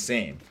point is the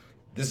same.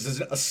 This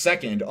is a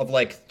second of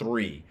like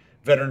 3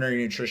 veterinary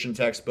nutrition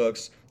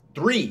textbooks.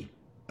 3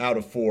 out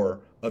of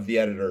 4 of the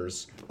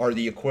editors are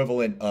the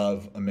equivalent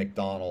of a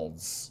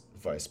McDonald's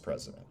vice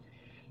president.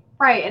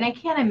 Right. And I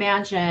can't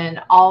imagine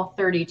all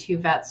 32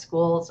 vet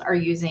schools are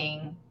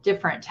using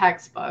different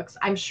textbooks.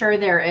 I'm sure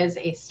there is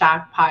a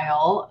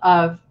stockpile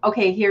of,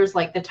 okay, here's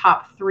like the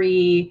top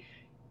 3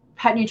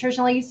 pet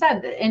nutrition. Like you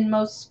said, in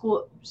most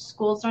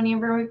schools don't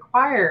even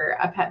require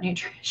a pet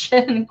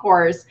nutrition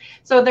course.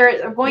 So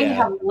they're going to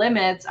Yeah. have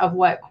limits of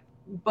what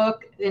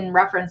book and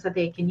reference that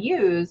they can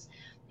use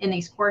in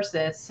these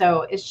courses.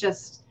 So it's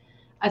just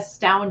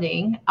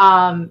astounding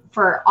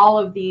for all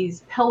of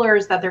these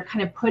pillars that they're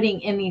kind of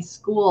putting in these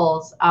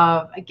schools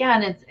of,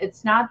 again,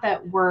 it's not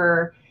that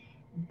we're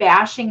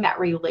bashing that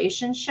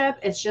relationship.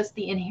 It's just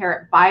the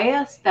inherent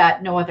bias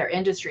that no other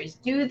industries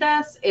do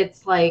this.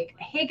 It's like,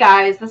 hey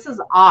guys, this is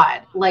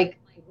odd. Like,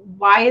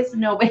 why is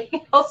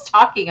nobody else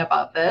talking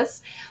about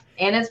this?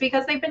 And it's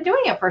because they've been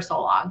doing it for so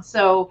long.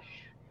 So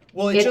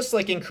Well, it it's, just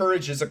like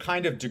encourages a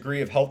kind of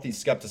degree of healthy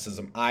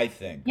skepticism, I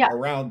think, yeah,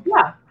 around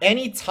yeah,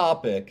 any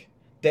topic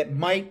that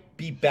might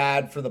be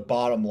bad for the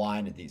bottom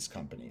line of these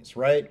companies,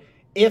 right?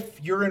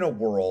 If you're in a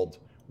world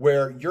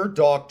where your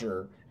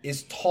doctor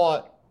is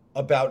taught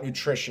about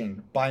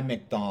nutrition by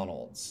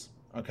McDonald's,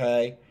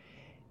 okay?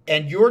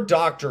 And your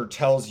doctor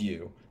tells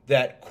you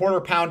that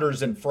quarter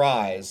pounders and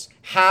fries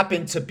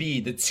happen to be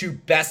the 2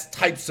 best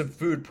types of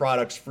food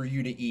products for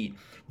you to eat,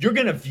 you're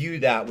going to view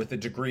that with a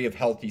degree of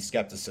healthy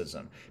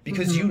skepticism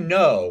because you mm-hmm,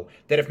 know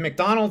that if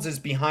McDonald's is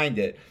behind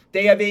it,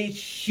 they have a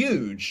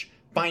huge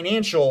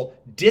financial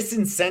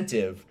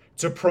disincentive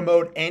to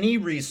promote any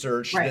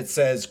research right. that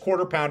says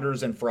quarter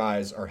pounders and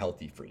fries are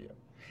healthy for you.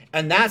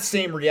 And that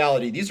same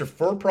reality, these are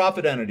for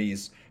profit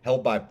entities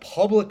held by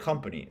public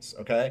companies,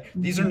 okay?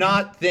 These are Mm-hmm,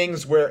 not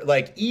things where,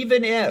 like,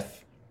 even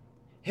if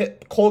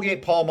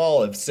Colgate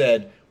Palmolive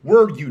said,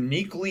 we're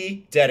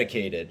uniquely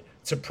dedicated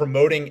to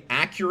promoting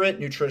accurate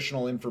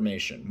nutritional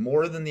information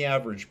more than the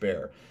average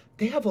bear,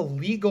 they have a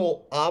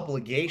legal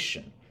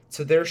obligation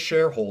to their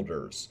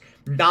shareholders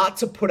not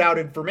to put out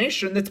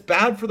information that's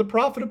bad for the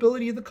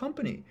profitability of the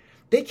company.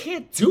 They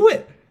can't do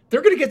it.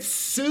 They're going to get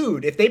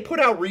sued if they put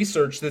out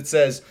research that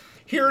says,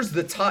 here's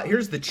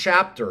the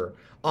chapter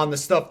on the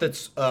stuff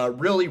that's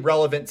really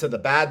relevant to the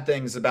bad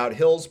things about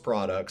Hill's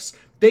products.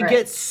 They right.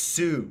 get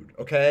sued,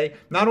 okay?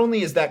 Not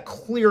only is that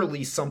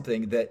clearly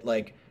something that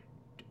like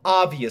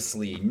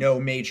obviously no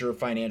major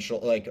financial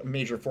like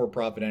major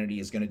for-profit entity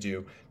is going to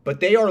do, but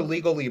they are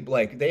legally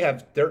like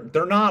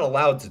they're not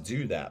allowed to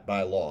do that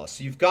by law.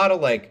 So you've got to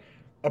like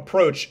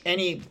approach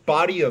any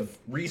body of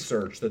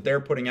research that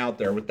they're putting out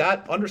there with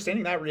that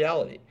understanding that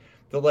reality.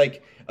 That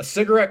like a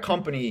cigarette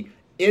company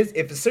is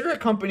if a cigarette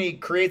company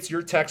creates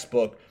your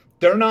textbook,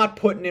 they're not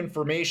putting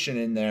information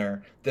in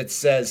there that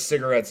says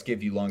cigarettes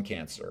give you lung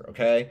cancer,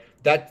 okay?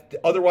 That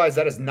otherwise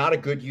that is not a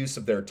good use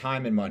of their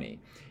time and money.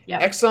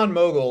 Yep.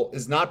 ExxonMobil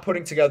is not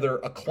putting together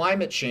a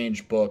climate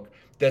change book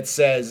that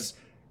says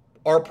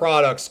our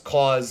products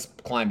cause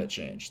climate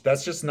change.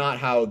 That's just not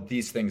how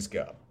these things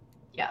go.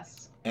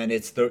 Yes. And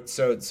it's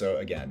so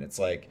again, it's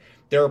like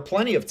there are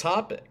plenty of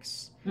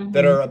topics that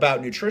Mm-hmm, are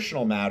about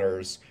nutritional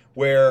matters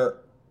where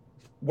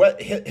what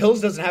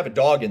Hills doesn't have a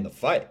dog in the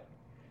fight.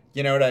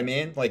 You know what I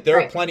mean? Like there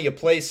are right. plenty of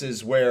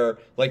places where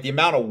like the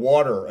amount of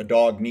water a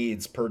dog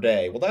needs per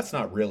day, well that's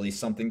not really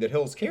something that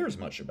Hills cares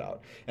much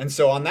about. And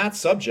so on that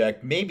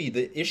subject, maybe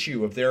the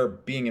issue of their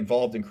being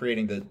involved in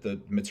creating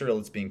the material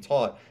that's being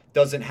taught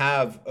doesn't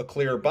have a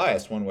clear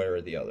bias one way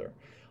or the other.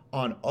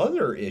 On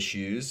other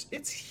issues,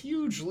 it's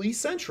hugely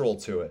central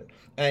to it.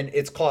 And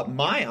it's caught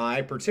my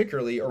eye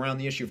particularly around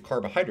the issue of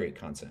carbohydrate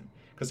content.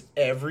 Because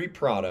every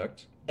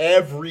product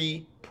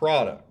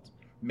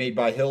made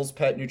by Hills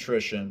Pet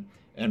Nutrition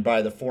and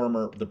by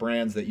the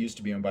brands that used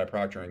to be owned by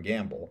Procter and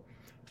Gamble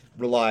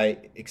rely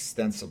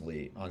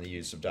extensively on the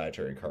use of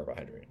dietary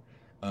carbohydrate.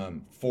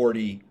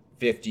 40,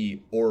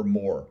 50, or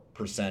more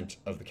percent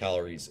of the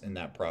calories in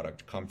that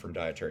product come from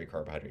dietary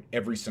carbohydrate.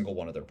 Every single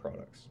one of their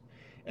products.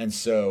 And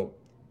so,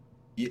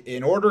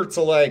 in order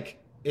to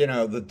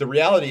the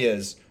reality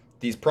is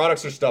these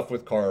products are stuffed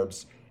with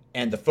carbs,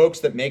 and the folks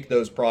that make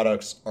those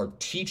products are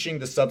teaching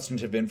the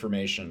substantive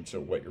information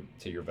to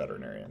your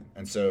veterinarian.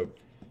 And so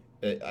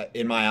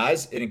in my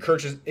eyes, it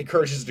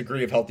encourages a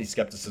degree of healthy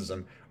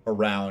skepticism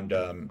around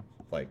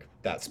like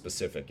that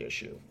specific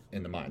issue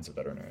in the minds of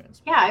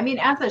veterinarians. Yeah, I mean,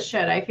 as it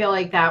should. I feel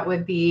like that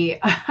would be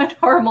a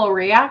normal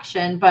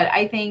reaction, but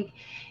I think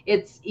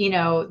it's,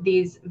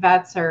 these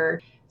vets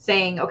are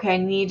saying, okay, I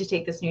need to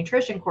take this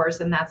nutrition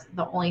course, and that's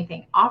the only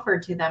thing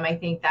offered to them. I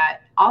think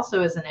that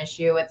also is an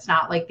issue. It's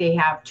not like they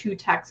have two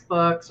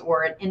textbooks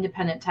or an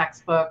independent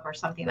textbook or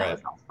something that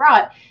Right. was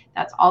brought.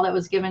 That's all that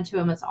was given to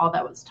them. It's all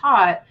that was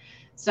taught.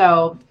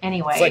 So It's like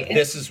anyway,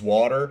 this is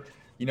water.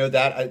 You know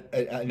that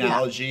yeah.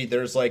 analogy.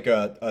 There's like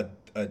a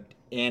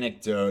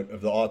anecdote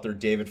of the author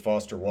David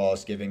Foster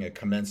Wallace giving a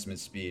commencement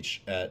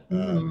speech at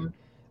Hmm.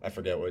 I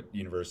forget what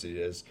university it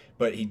is,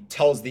 but he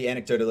tells the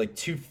anecdote of like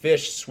two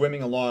fish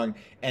swimming along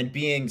and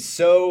being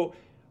so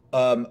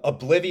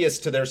oblivious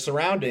to their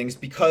surroundings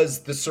because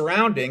the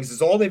surroundings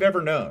is all they've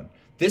ever known.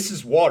 This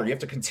is water. You have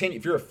to continue.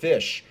 If you're a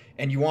fish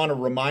and you want to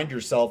remind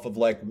yourself of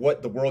like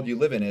what the world you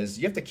live in is,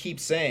 you have to keep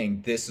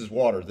saying, this is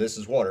water, this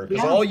is water,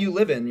 because Yeah. all you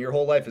live in your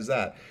whole life is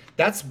that.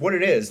 That's what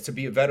it is to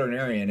be a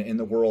veterinarian in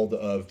the world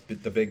of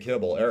the Big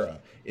Kibble era.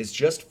 Is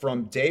just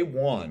from day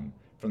one,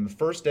 from the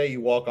first day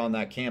you walk on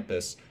that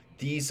campus,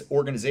 these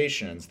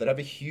organizations that have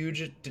a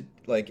huge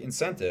like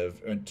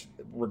incentive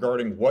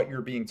regarding what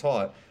you're being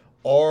taught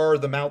are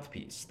the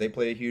mouthpiece. They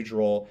play a huge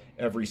role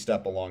every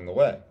step along the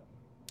way.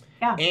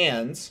 Yeah.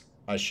 And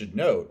I should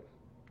note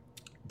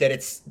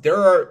that there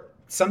are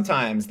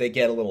sometimes they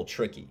get a little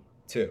tricky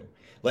too.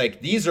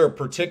 Like these are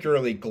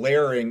particularly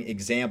glaring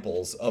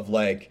examples of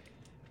like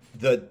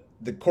the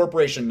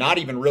corporation not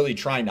even really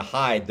trying to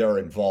hide their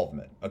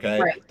involvement. Okay,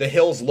 Right. the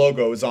Hills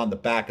logo is on the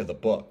back of the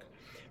book,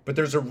 but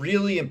there's a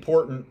really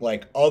important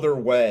like other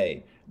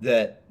way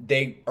that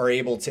they are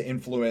able to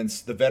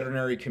influence the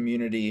veterinary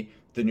community,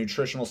 the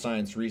nutritional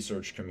science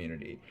research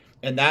community,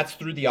 and that's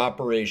through the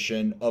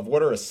operation of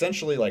what are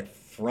essentially like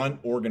front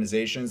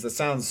organizations. That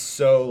sounds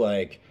so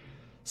like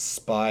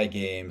spy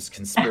games,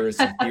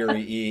 conspiracy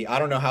theory. I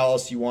don't know how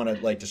else you want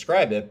to like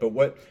describe it, but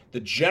what the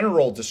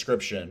general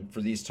description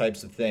for these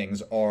types of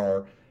things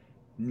are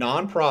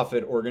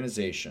nonprofit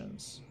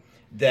organizations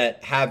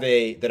that have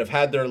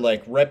had their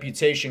like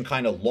reputation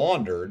kind of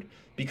laundered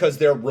because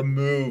they're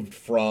removed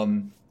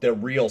from the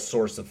real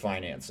source of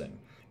financing.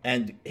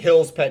 And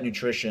Hill's Pet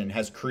Nutrition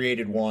has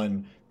created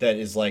one that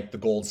is like the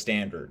gold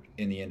standard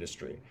in the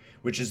industry,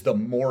 which is the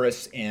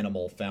Morris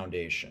Animal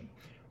Foundation.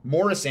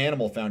 Morris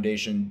Animal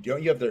Foundation,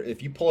 don't you have their,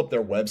 if you pull up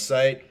their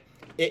website,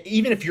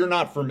 even if you're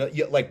not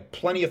familiar, like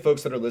plenty of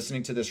folks that are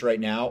listening to this right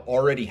now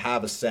already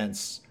have a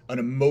sense, an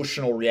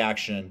emotional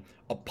reaction,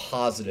 a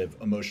positive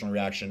emotional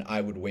reaction,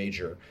 I would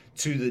wager,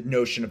 to the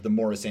notion of the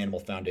Morris Animal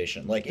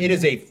Foundation. Like it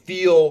is Mhm. a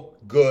feel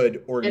good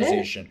It is.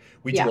 organization.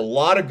 We do Yeah. a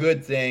lot of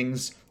good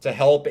things to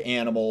help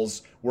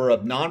animals. We're a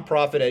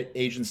nonprofit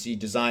agency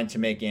designed to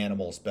make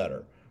animals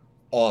better.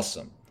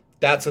 Awesome.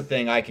 That's a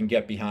thing I can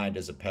get behind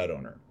as a pet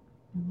owner.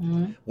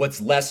 Hmm. What's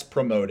less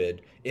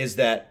promoted is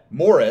that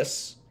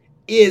Morris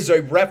is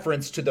a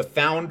reference to the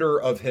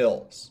founder of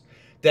Hills.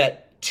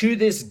 That to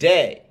this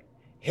day,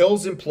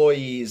 Hills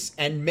employees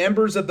and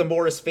members of the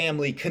Morris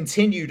family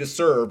continue to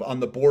serve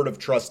on the board of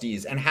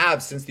trustees and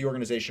have since the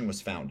organization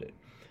was founded.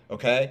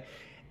 Okay?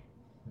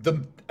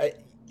 The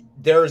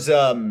there's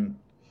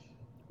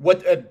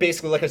what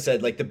basically like I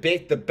said, like the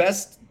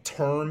best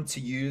term to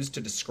use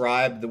to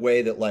describe the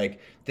way that like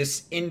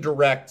this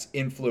indirect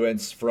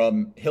influence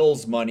from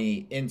Hill's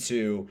money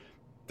into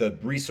the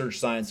research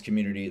science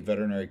community,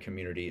 veterinary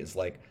community is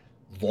like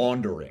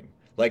laundering.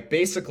 Like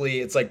basically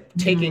it's like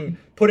Hmm.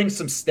 putting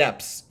some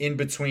steps in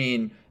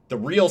between the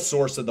real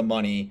source of the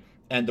money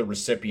and the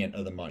recipient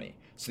of the money.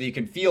 So that you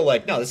can feel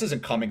like, no, this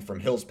isn't coming from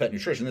Hill's Pet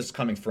Nutrition. This is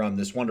coming from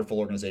this wonderful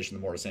organization,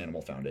 the Morris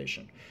Animal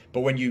Foundation.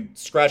 But when you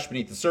scratch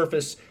beneath the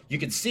surface, you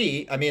can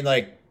see, I mean,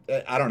 like,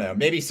 I don't know,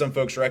 maybe some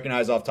folks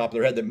recognize off the top of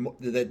their head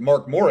that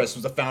Mark Morris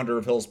was the founder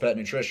of Hill's Pet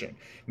Nutrition.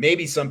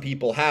 Maybe some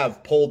people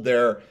have pulled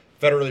their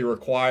federally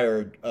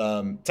required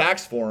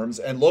tax forms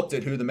and looked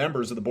at who the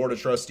members of the board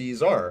of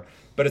trustees are.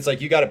 But it's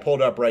like you got it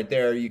pulled up right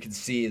there. You can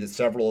see that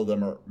several of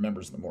them are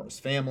members of the Morris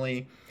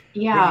family. What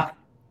you Yeah.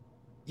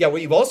 Yeah,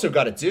 what you've also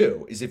got to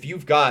do is if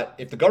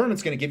the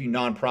government's going to give you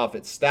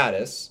nonprofit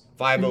status, Mhm.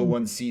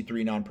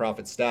 501c3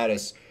 nonprofit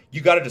status, you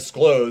got to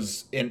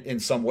disclose in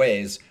some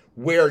ways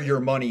where your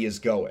money is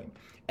going.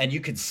 And you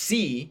could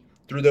see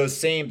through those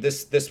same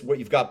this what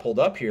you've got pulled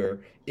up here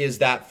is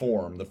that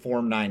form, the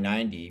form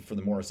 990 for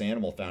the Morris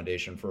Animal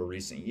Foundation for a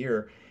recent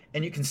year,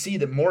 and you can see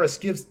that Morris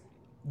gives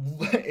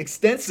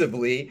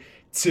extensively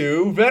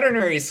to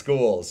veterinary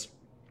schools.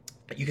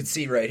 You can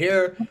see right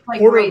here, It's like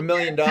quarter of a right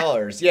million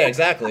dollars. Yeah,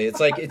 exactly. It's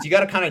like you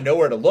got to kind of know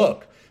where to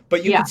look. But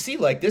you there. Yeah. can see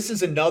like this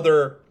is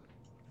another.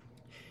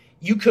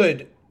 You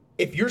could,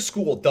 if your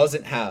school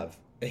doesn't have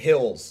a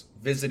Hills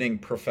visiting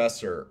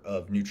professor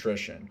of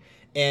nutrition,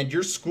 and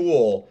your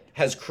school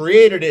has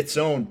created its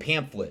own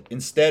pamphlet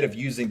instead of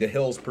using the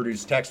Hills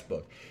produced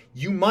textbook,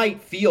 you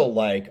might feel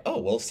like, oh,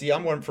 well, see,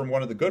 I'm one from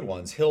one of the good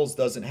ones. Hills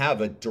doesn't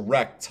have a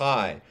direct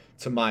tie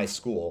to my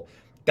school.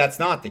 That's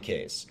not the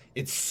case.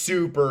 It's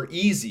super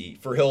easy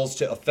for Hills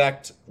to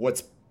affect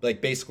what's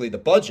like basically the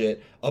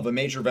budget of a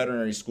major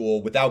veterinary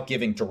school without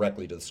giving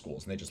directly to the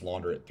schools, and they just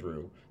launder it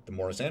through the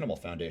Morris Animal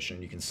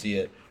Foundation. You can see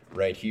it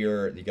right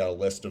here. You got a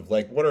list of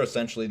like what are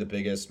essentially the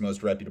biggest,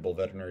 most reputable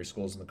veterinary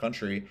schools in the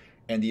country,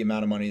 and the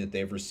amount of money that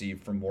they've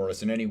received from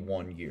Morris in any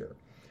one year.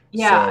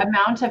 Yeah, So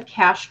amount of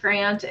cash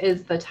grant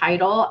is the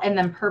title, and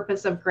then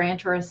purpose of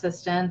grant or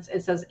assistance,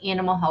 it says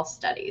animal health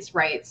studies,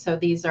 right? So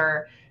these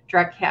are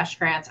direct cash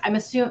grants. I'm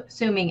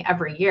assuming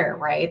every year,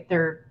 right?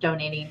 They're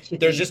donating to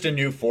there's these. just a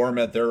new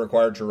format they're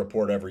required to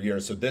report every year.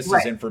 So this is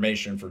Right.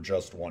 information for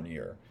just one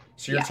year.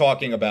 So you're Yeah.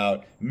 talking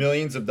about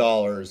millions of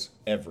dollars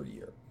every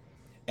year.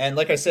 And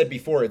like I said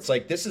before, it's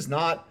like this is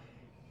not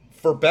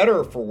for better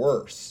or for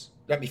worse.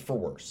 I mean, for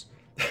worse.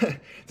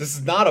 This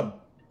is not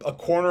a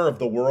corner of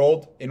the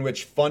world in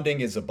which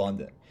funding is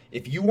abundant.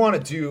 If you want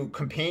to do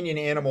companion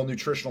animal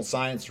nutritional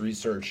science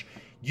research,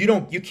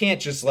 you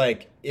can't just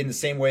like in the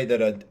same way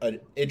that a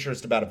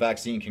interest about a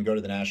vaccine can go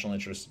to the National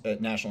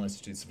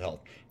Institutes of Health.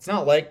 It's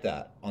not like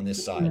that on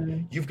this side.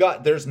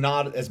 Mhm. There's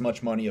not as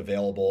much money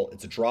available.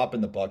 It's a drop in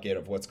the bucket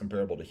of what's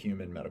comparable to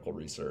human medical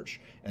research.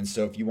 And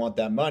so if you want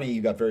that money,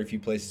 you got very few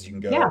places you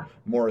can go. Yeah.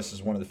 Morris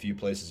is one of the few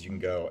places you can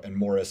go, and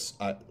Morris,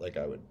 I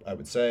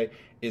would say,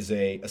 is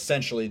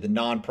essentially the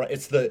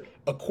it's the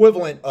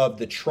equivalent of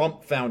the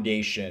Trump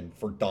Foundation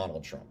for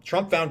Donald Trump.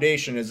 Trump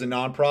Foundation is a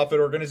nonprofit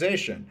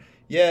organization.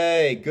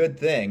 Yay, good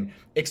thing.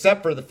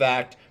 Except for the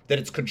fact that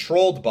it's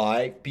controlled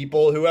by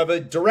people who have a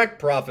direct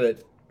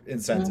profit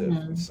incentive.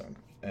 Mhm. So,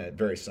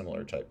 very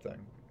similar type thing.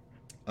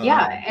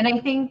 Yeah, and I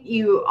think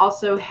you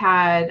also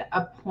had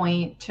a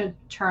point to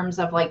terms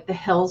of like the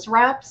Hills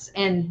reps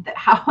and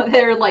how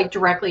they're like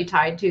directly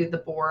tied to the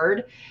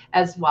board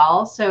as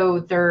well. So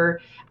they're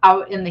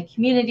out in the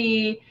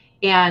community,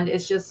 and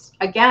it's just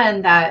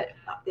again that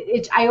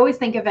I always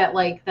think of it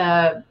like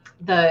the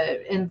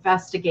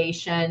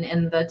investigation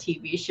in the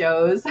TV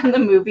shows and the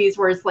movies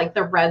where it's like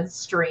the red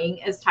string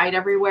is tied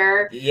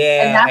everywhere. And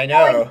Yeah, that's I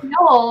how I know.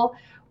 feel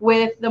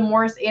with the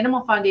Morris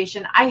Animal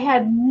Foundation. I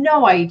had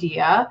no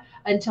idea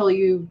until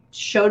you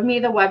showed me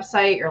the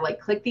website. You're like,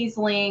 click these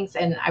links,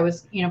 and I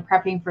was,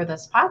 prepping for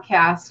this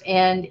podcast,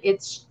 and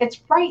it's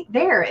right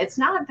there. It's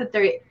not that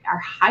they are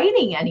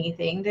hiding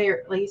anything.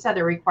 They're, like you said,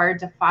 they're required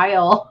to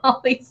file all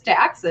these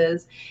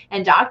taxes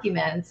and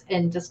documents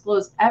and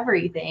disclose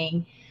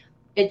everything.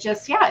 It's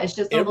just a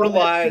It little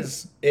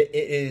bit. it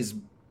is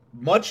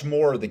much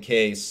more the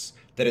case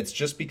that it's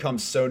just become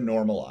so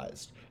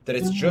normalized that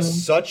it's Mhm.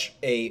 just such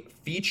a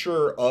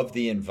feature of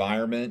the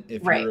environment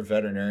if Right, you're a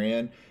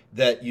veterinarian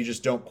that you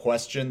just don't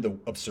question the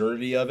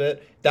absurdity of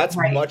it. That's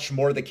right, much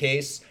more the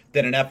case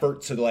than an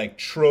effort to like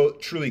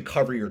truly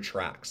cover your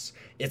tracks.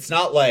 It's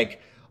not like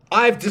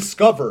I've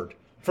discovered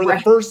for the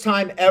right. first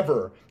time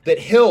ever that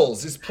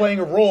Hills is playing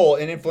a role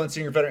in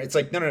influencing your veterinary. It's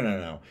like,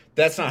 no.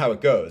 That's not how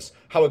it goes.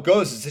 How it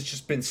goes is it's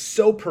just been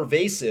so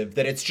pervasive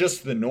that it's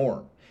just the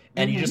norm.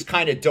 And you Hmm. just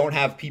kind of don't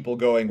have people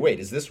going, wait,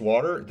 is this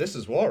water? This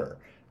is water.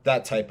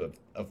 That type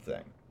of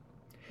thing.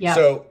 Yep.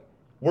 So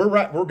we're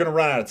going to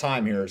run out of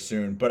time here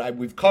soon, but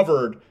we've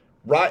covered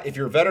right if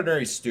you're a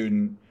veterinary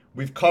student,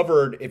 we've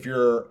covered if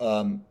you're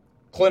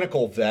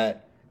clinical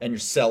vet and you're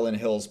selling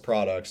Hills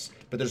products,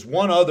 but there's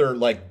one other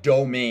like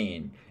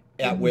domain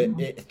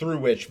Mhm. through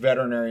which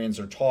veterinarians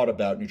are taught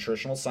about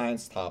nutritional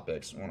science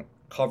topics. I want to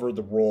cover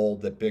the role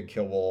that Big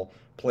Kibble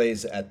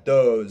plays at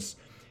those,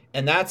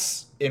 and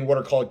that's in what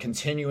are called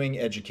continuing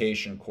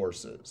education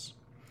courses.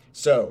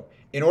 So,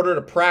 in order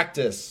to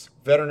practice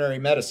veterinary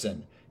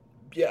medicine,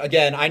 yeah,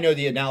 again, I know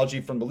the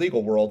analogy from the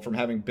legal world from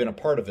having been a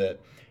part of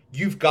it.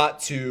 You've got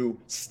to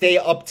stay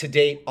up to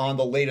date on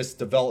the latest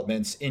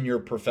developments in your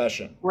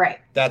profession. Right.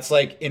 That's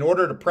like in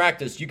order to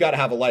practice, you got to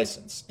have a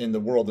license. In the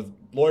world of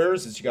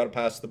lawyers, is you got to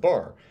pass the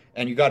bar,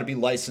 and you got to be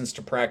licensed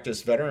to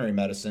practice veterinary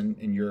medicine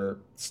in your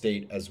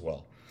state as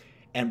well.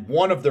 And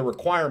one of the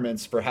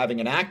requirements for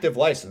having an active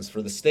license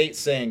for the state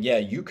saying, yeah,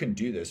 you can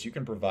do this, you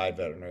can provide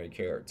veterinary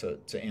care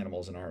to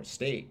animals in our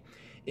state,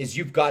 is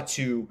you've got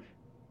to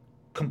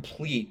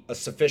complete a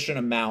sufficient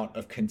amount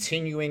of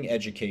continuing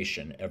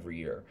education every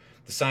year.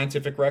 The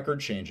scientific record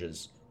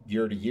changes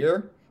year to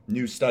year,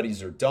 new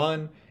studies are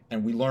done,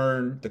 and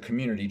the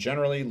community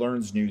generally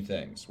learns new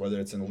things, whether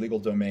it's in the legal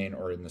domain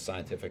or in the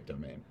scientific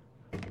domain.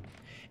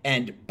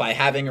 And by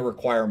having a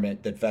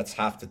requirement that vets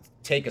have to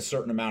take a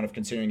certain amount of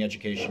continuing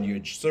education, you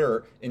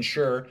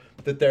ensure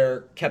that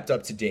they're kept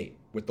up to date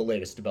with the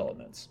latest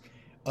developments.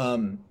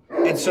 And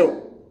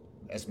so,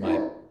 as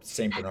my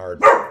St.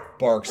 Bernard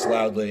barks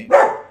loudly,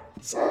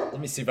 so let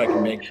me see if I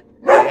can make.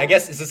 I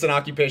guess is this an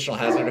occupational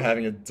hazard of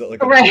having a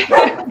Right.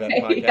 vet Yeah.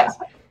 podcast?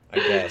 I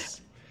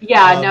guess.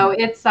 Yeah, no,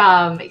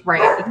 Um, it's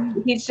right.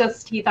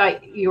 He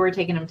thought you were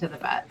taking him to the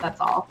vet. That's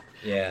all.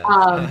 yeah,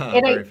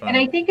 very And funny.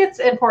 I think it's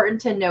important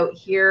to note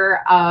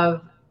here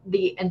of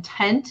the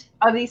intent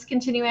of these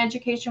continuing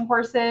education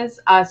courses.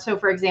 So,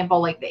 for example,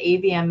 like the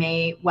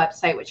AVMA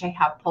website, which I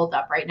have pulled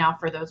up right now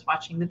for those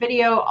watching the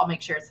video, I'll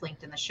make sure it's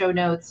linked in the show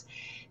notes.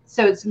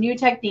 So it's new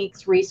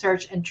techniques,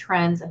 research, and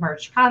trends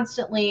emerge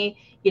constantly.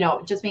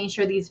 Just making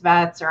sure these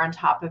vets are on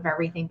top of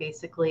everything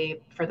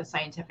basically for the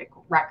scientific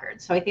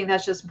record. So I think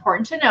that's just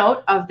important to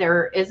note of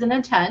there is an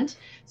intent.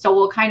 So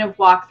we'll kind of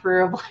walk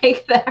through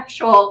like the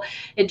actual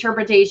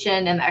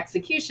interpretation and the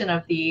execution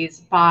of these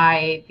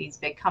by these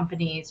big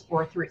companies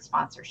or through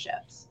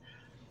sponsorships.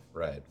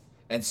 Right.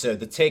 And so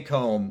the take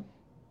home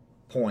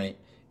point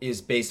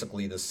is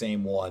basically the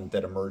same one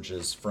that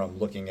emerges from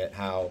looking at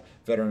how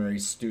veterinary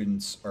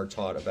students are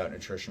taught about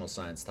nutritional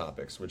science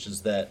topics, which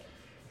is that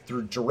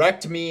through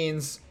direct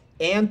means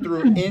and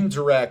through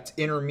indirect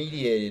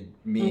intermediated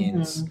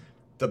means, Mm-hmm.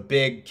 the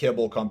big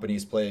kibble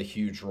companies play a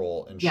huge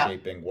role in Yeah.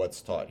 shaping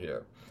what's taught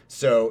here.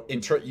 So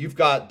you've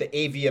got the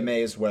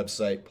AVMA's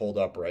website pulled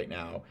up right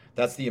now.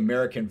 That's the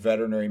American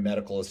Veterinary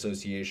Medical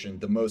Association,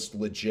 the most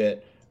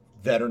legit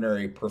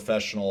veterinary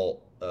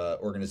professional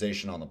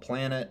organization on the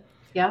planet.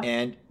 Yeah.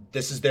 And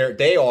this is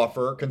they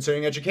offer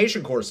continuing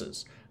education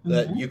courses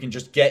that Mm-hmm. you can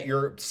just get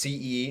your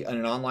CE in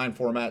an online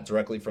format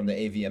directly from the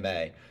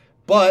AVMA.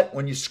 But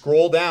when you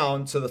scroll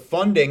down to the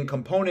funding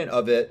component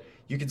of it,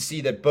 you can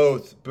see that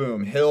both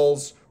Boom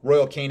Hills,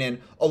 Royal Canin,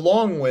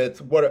 along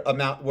with what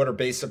are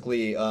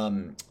basically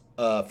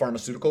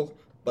pharmaceutical,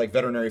 like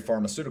veterinary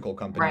pharmaceutical Right.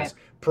 companies,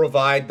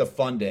 provide the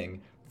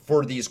funding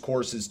for these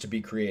courses to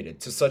be created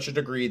to such a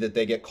degree that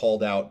they get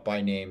called out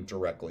by name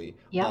directly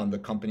Yeah. on the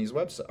company's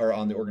website or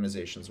on the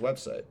organization's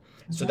website.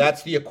 So Mm-hmm.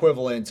 that's the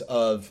equivalent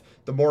of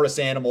the Morris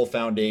Animal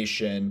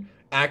Foundation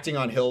acting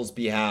on Hill's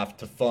behalf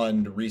to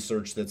fund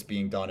research that's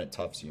being done at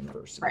Tufts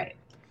University. Right.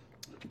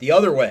 The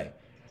other way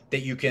that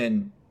you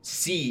can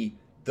see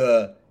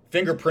the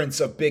fingerprints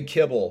of Big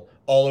Kibble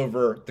all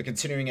over the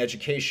continuing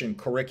education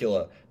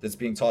curricula that's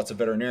being taught to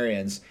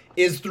veterinarians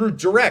is through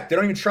direct. They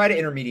don't even try to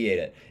intermediate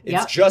it. It's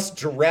Yep. just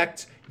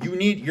direct.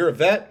 You're a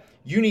vet,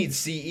 you need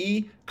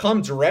CE,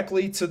 come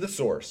directly to the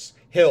source.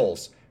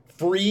 Hills,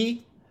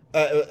 free.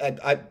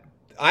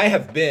 I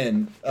have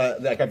been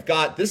I've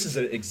got this is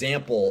an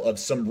example of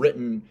some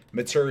written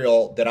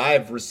material that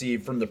I've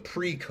received from the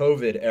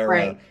pre-COVID era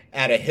Right.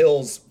 at a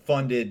Hills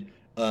funded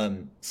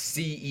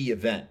CE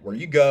event where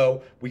you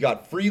go. We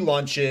got free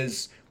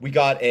lunches. We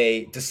got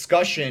a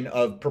discussion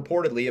of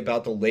purportedly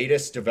about the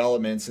latest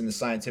developments in the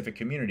scientific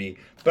community.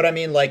 But I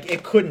mean, like,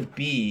 it couldn't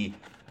be.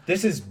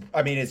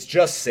 I mean, it's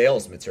just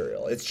sales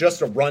material. It's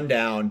just a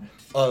rundown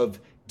of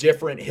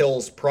different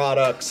Hills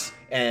products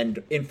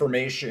and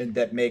information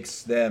that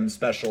makes them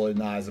special in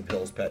the eyes of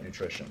Hills Pet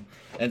Nutrition.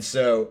 And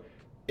so,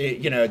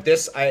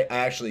 I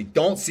actually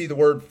don't see the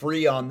word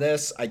free on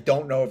this. I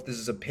don't know if this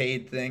is a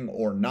paid thing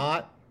or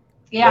not.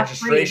 Yeah. Free. Of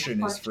Registration is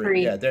course,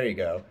 free. Yeah, free. there you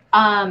go.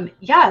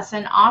 Yes,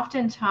 and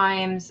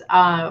oftentimes,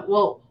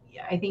 well,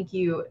 I think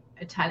you've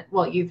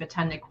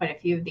attended quite a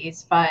few of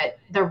these, but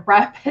the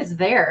rep is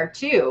there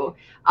too,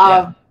 Yeah.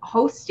 of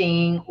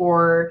hosting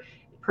or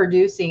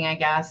producing, I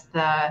guess,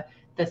 the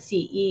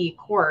CE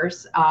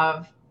course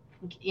of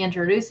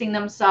introducing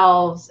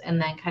themselves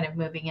and then kind of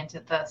moving into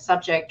the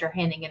subject or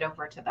handing it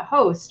over to the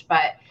host.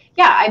 But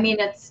yeah, I mean,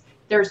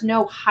 there's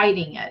no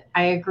hiding it.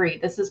 I agree.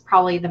 This is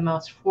probably the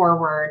most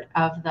forward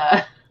of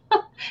the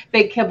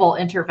big kibble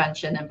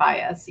intervention and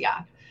bias.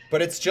 Yeah.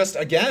 But it's just,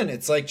 again,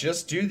 it's like,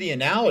 just do the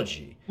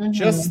analogy. Hmm.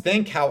 Just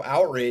think how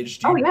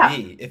outraged Oh you'd yeah.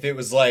 be if it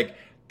was like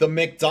the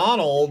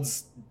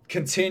McDonald's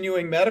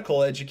continuing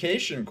medical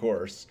education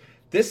course.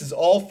 This is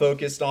all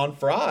focused on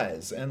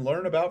fries and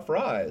learn about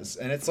fries.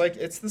 And it's like,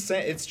 it's the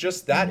same. It's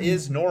just that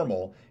is Mhm.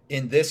 normal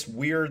in this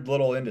weird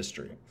little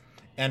industry.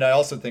 And I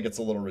also think it's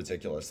a little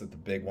ridiculous that the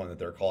big one that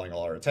they're calling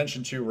all our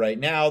attention to right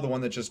now, the one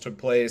that just took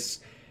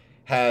place,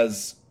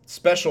 has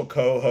special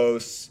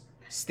co-hosts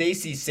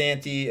Stacy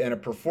Santee and a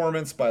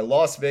performance by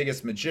Las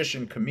Vegas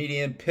magician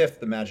comedian Piff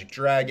the Magic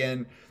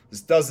Dragon.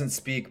 This doesn't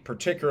speak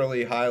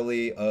particularly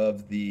highly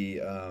of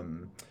the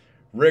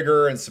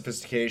rigor and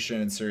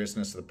sophistication and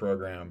seriousness of the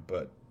program,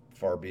 but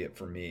far be it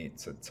from me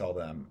to tell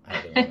them how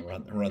they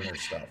want to run their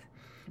stuff.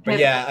 But Pip,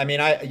 yeah, I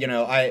mean,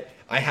 I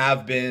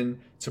have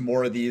been to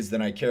more of these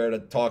than I care to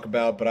talk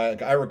about, but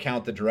I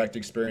recount the direct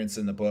experience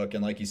in the book,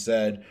 and like you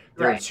said,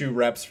 there are right. two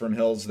reps from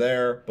Hills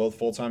there, both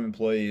full time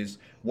employees.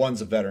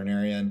 One's a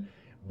veterinarian.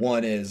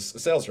 One is a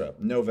sales rep,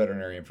 no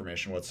veterinary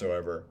information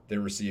whatsoever. They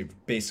received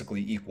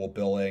basically equal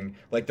billing.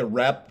 Like, the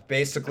rep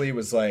basically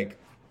was like,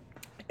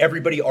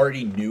 everybody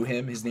already knew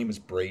him. His name was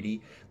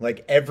Brady.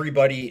 Like,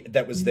 everybody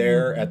that was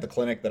there at Mhm. the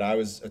clinic that I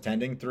was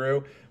attending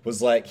through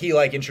was like, he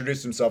like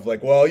introduced himself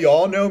like, well,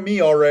 y'all know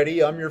me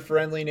already. I'm your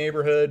friendly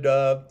neighborhood.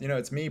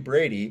 It's me,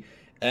 Brady.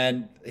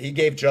 And he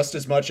gave just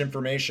as much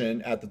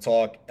information at the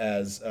talk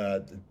as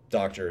the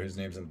doctor whose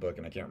name's in the book,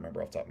 and I can't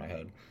remember off the top of my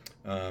head.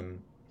 Um,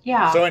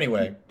 Yeah. so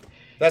anyway,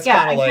 that's Yeah,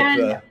 kind of like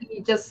again,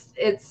 the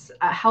it's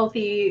a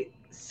healthy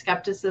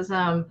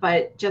skepticism,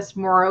 but just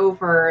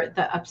moreover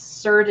the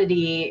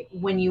absurdity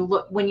when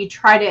you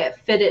try to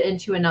fit it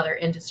into another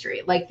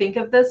industry. Like, think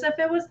of this if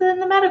it was in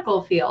the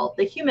medical field,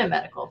 the human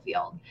medical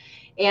field,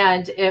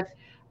 and if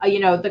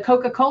the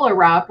Coca-Cola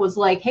rep was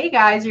like, "Hey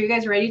guys, are you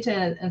guys ready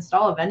to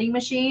install a vending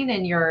machine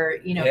in your,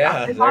 Yeah,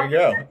 doctor's there you office?"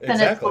 go. And it's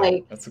Exactly.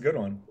 like, That's a good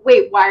one.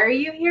 wait, why are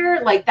you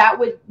here? Like that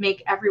would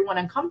make everyone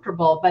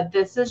uncomfortable. But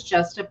this is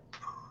just a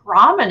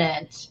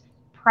prominent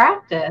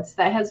practice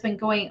that has been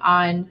going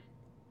on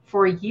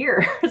for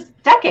years,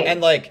 And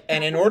decades. like,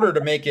 and in order to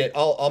make it,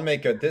 I'll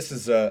make a, this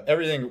is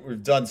everything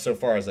we've done so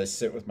far as I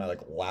sit with my like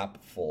lap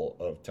full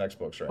of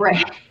textbooks right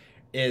Right. now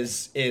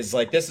is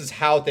like, this is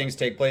how things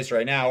take place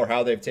right now, or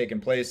how they've taken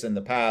place in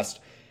the past,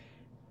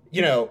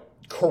 you know,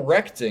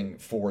 correcting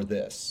for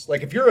this.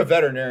 Like, if you're a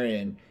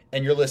veterinarian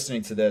and you're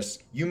listening to this,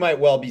 you might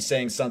well be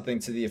saying something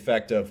to the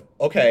effect of,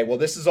 okay, well,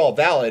 this is all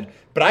valid,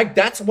 but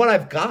that's what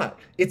I've got.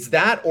 It's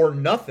that or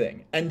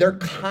nothing. And they're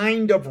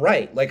kind of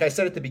right. Like I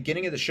said at the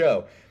beginning of the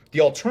show, the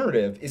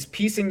alternative is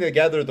piecing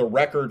together the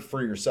record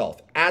for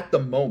yourself at the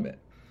moment.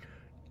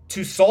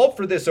 To solve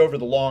for this over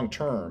the long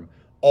term,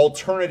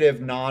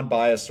 alternative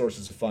non-biased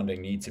sources of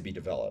funding need to be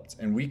developed,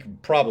 and we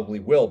probably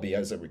will be,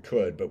 as we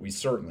could, but we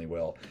certainly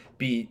will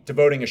be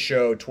devoting a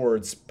show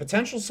towards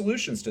potential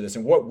solutions to this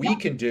and what we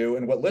can do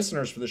and what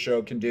listeners for the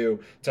show can do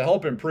to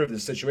help improve the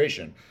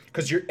situation.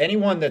 Because you're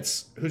anyone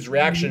that's whose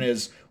reaction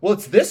is, well,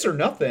 it's this or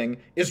nothing,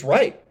 is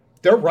right.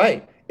 They're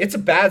right. It's a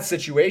bad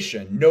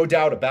situation, no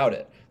doubt about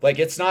it. Like,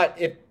 it's not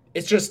it.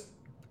 It's just,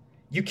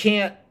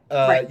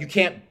 Right. you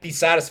can't be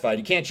satisfied.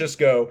 You can't just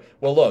go,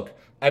 well, look,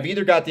 I've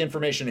either got the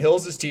information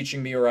Hills is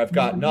teaching me or I've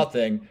got Mhm.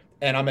 nothing,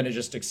 and I'm going to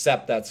just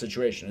accept that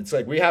situation. It's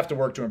like we have to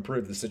work to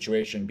improve the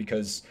situation,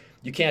 because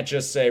you can't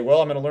just say,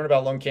 well, I'm going to learn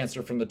about lung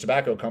cancer from the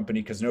tobacco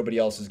company because nobody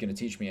else is going to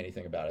teach me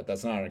anything about it.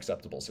 That's not an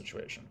acceptable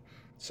situation.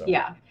 So,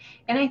 Yeah.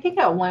 And I think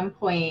at one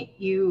point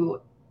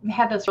you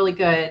had this really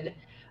good,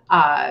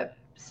 uh,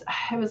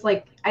 it was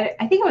like,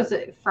 I think it was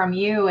from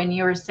you, and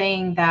you were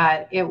saying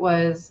that it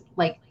was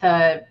like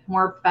the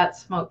more vet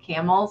smoke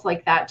camels,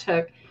 like that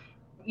took,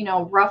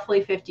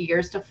 roughly 50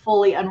 years to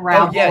fully oh yeah,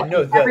 unravel. And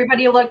no, the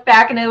everybody looked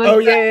back and it was oh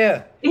yeah,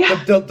 yeah,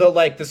 yeah. yeah, The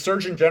like the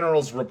Surgeon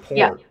General's yeah.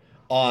 report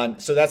on,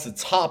 so that's the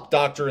top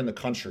doctor in the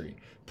country,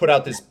 put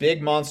out this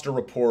big monster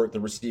report that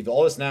received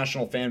all this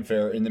national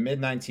fanfare in the mid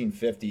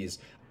 1950s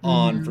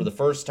on, for Hmm. the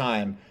first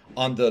time,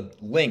 on the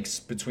links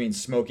between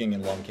smoking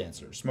and lung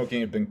cancer.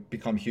 Smoking had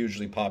become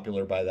hugely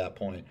popular by that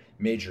point,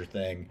 major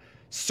thing.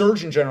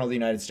 Surgeon General of the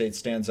United States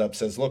stands up,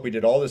 says, "Look, we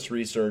did all this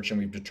research and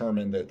we've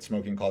determined that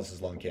smoking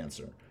causes lung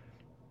cancer."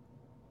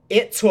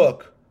 It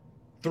took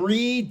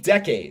 3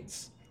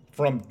 decades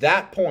from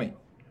that point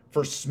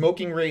for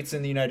smoking rates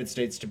in the United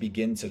States to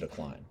begin to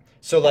decline.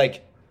 So, Yeah.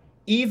 like,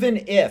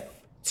 even if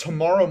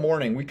tomorrow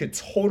morning we could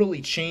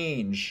totally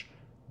change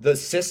the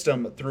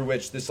system through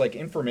which this like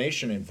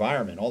information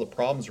environment, all the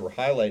problems we're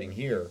highlighting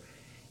here,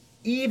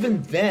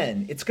 even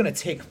then it's going to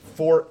take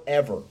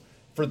forever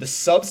for the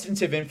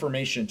substantive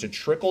information to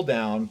trickle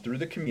down through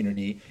the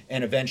community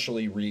and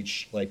eventually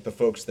reach like the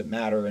folks that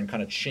matter and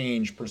kind of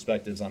change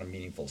perspectives on a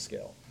meaningful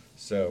scale.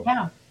 So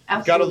Yeah,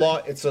 we've got a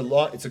absolutely.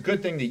 lot. It's a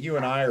good thing that you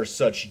and I are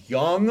such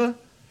young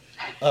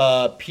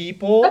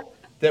people,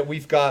 that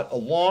we've got a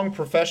long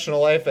professional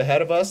life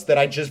ahead of us, that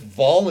I just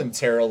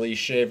voluntarily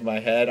shaved my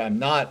head. I'm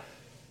not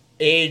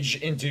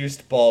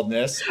age-induced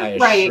baldness, I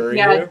Right. assure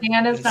Yeah. you.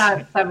 Dan is It's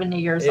not 70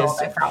 years old, is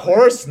I of promise.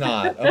 course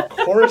not. Of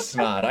course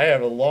not. I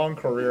have a long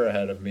career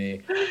ahead of me.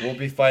 We'll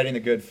be fighting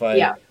the good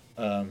Yeah. fight.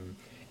 Um,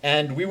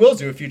 and we will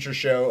do a future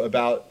show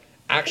about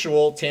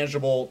actual,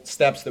 tangible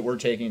steps that we're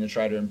taking to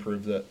try to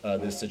improve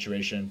this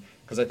situation,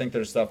 because I think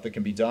there's stuff that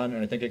can be done,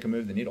 and I think it can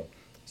move the needle. I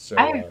So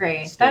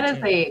agree. stay That is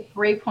tuned. a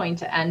great point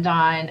to end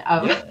on.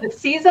 Of Yeah. the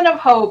season of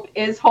hope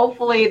is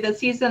hopefully the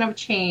season of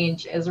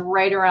change is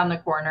right around the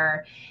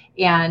corner,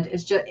 and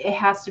it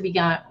has to be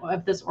done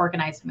of this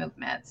organized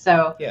movement.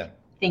 So Yeah.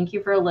 thank you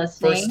for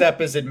First listening.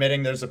 step is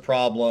admitting there's a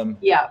problem,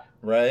 Yeah,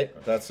 right?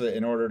 That's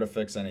in order to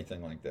fix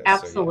anything like this. So yeah.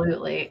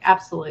 absolutely,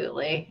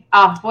 absolutely.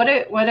 What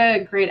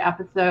a great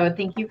episode.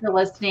 Thank you for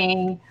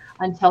listening.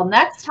 Until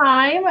next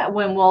time,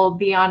 when we'll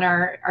be on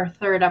our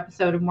third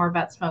episode of More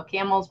Vet Smoke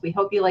Camels, we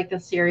hope you like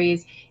this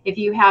series. If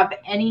you have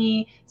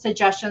any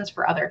suggestions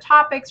for other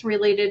topics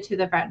related to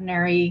the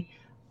veterinary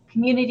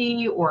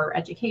community or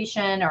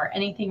education or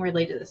anything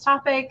related to this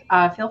topic,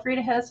 feel free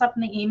to hit us up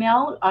in the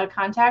email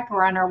contact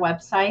or on our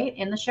website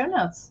in the show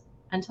notes.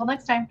 Until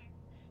next time.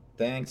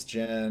 Thanks,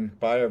 Jen.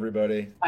 Bye, everybody.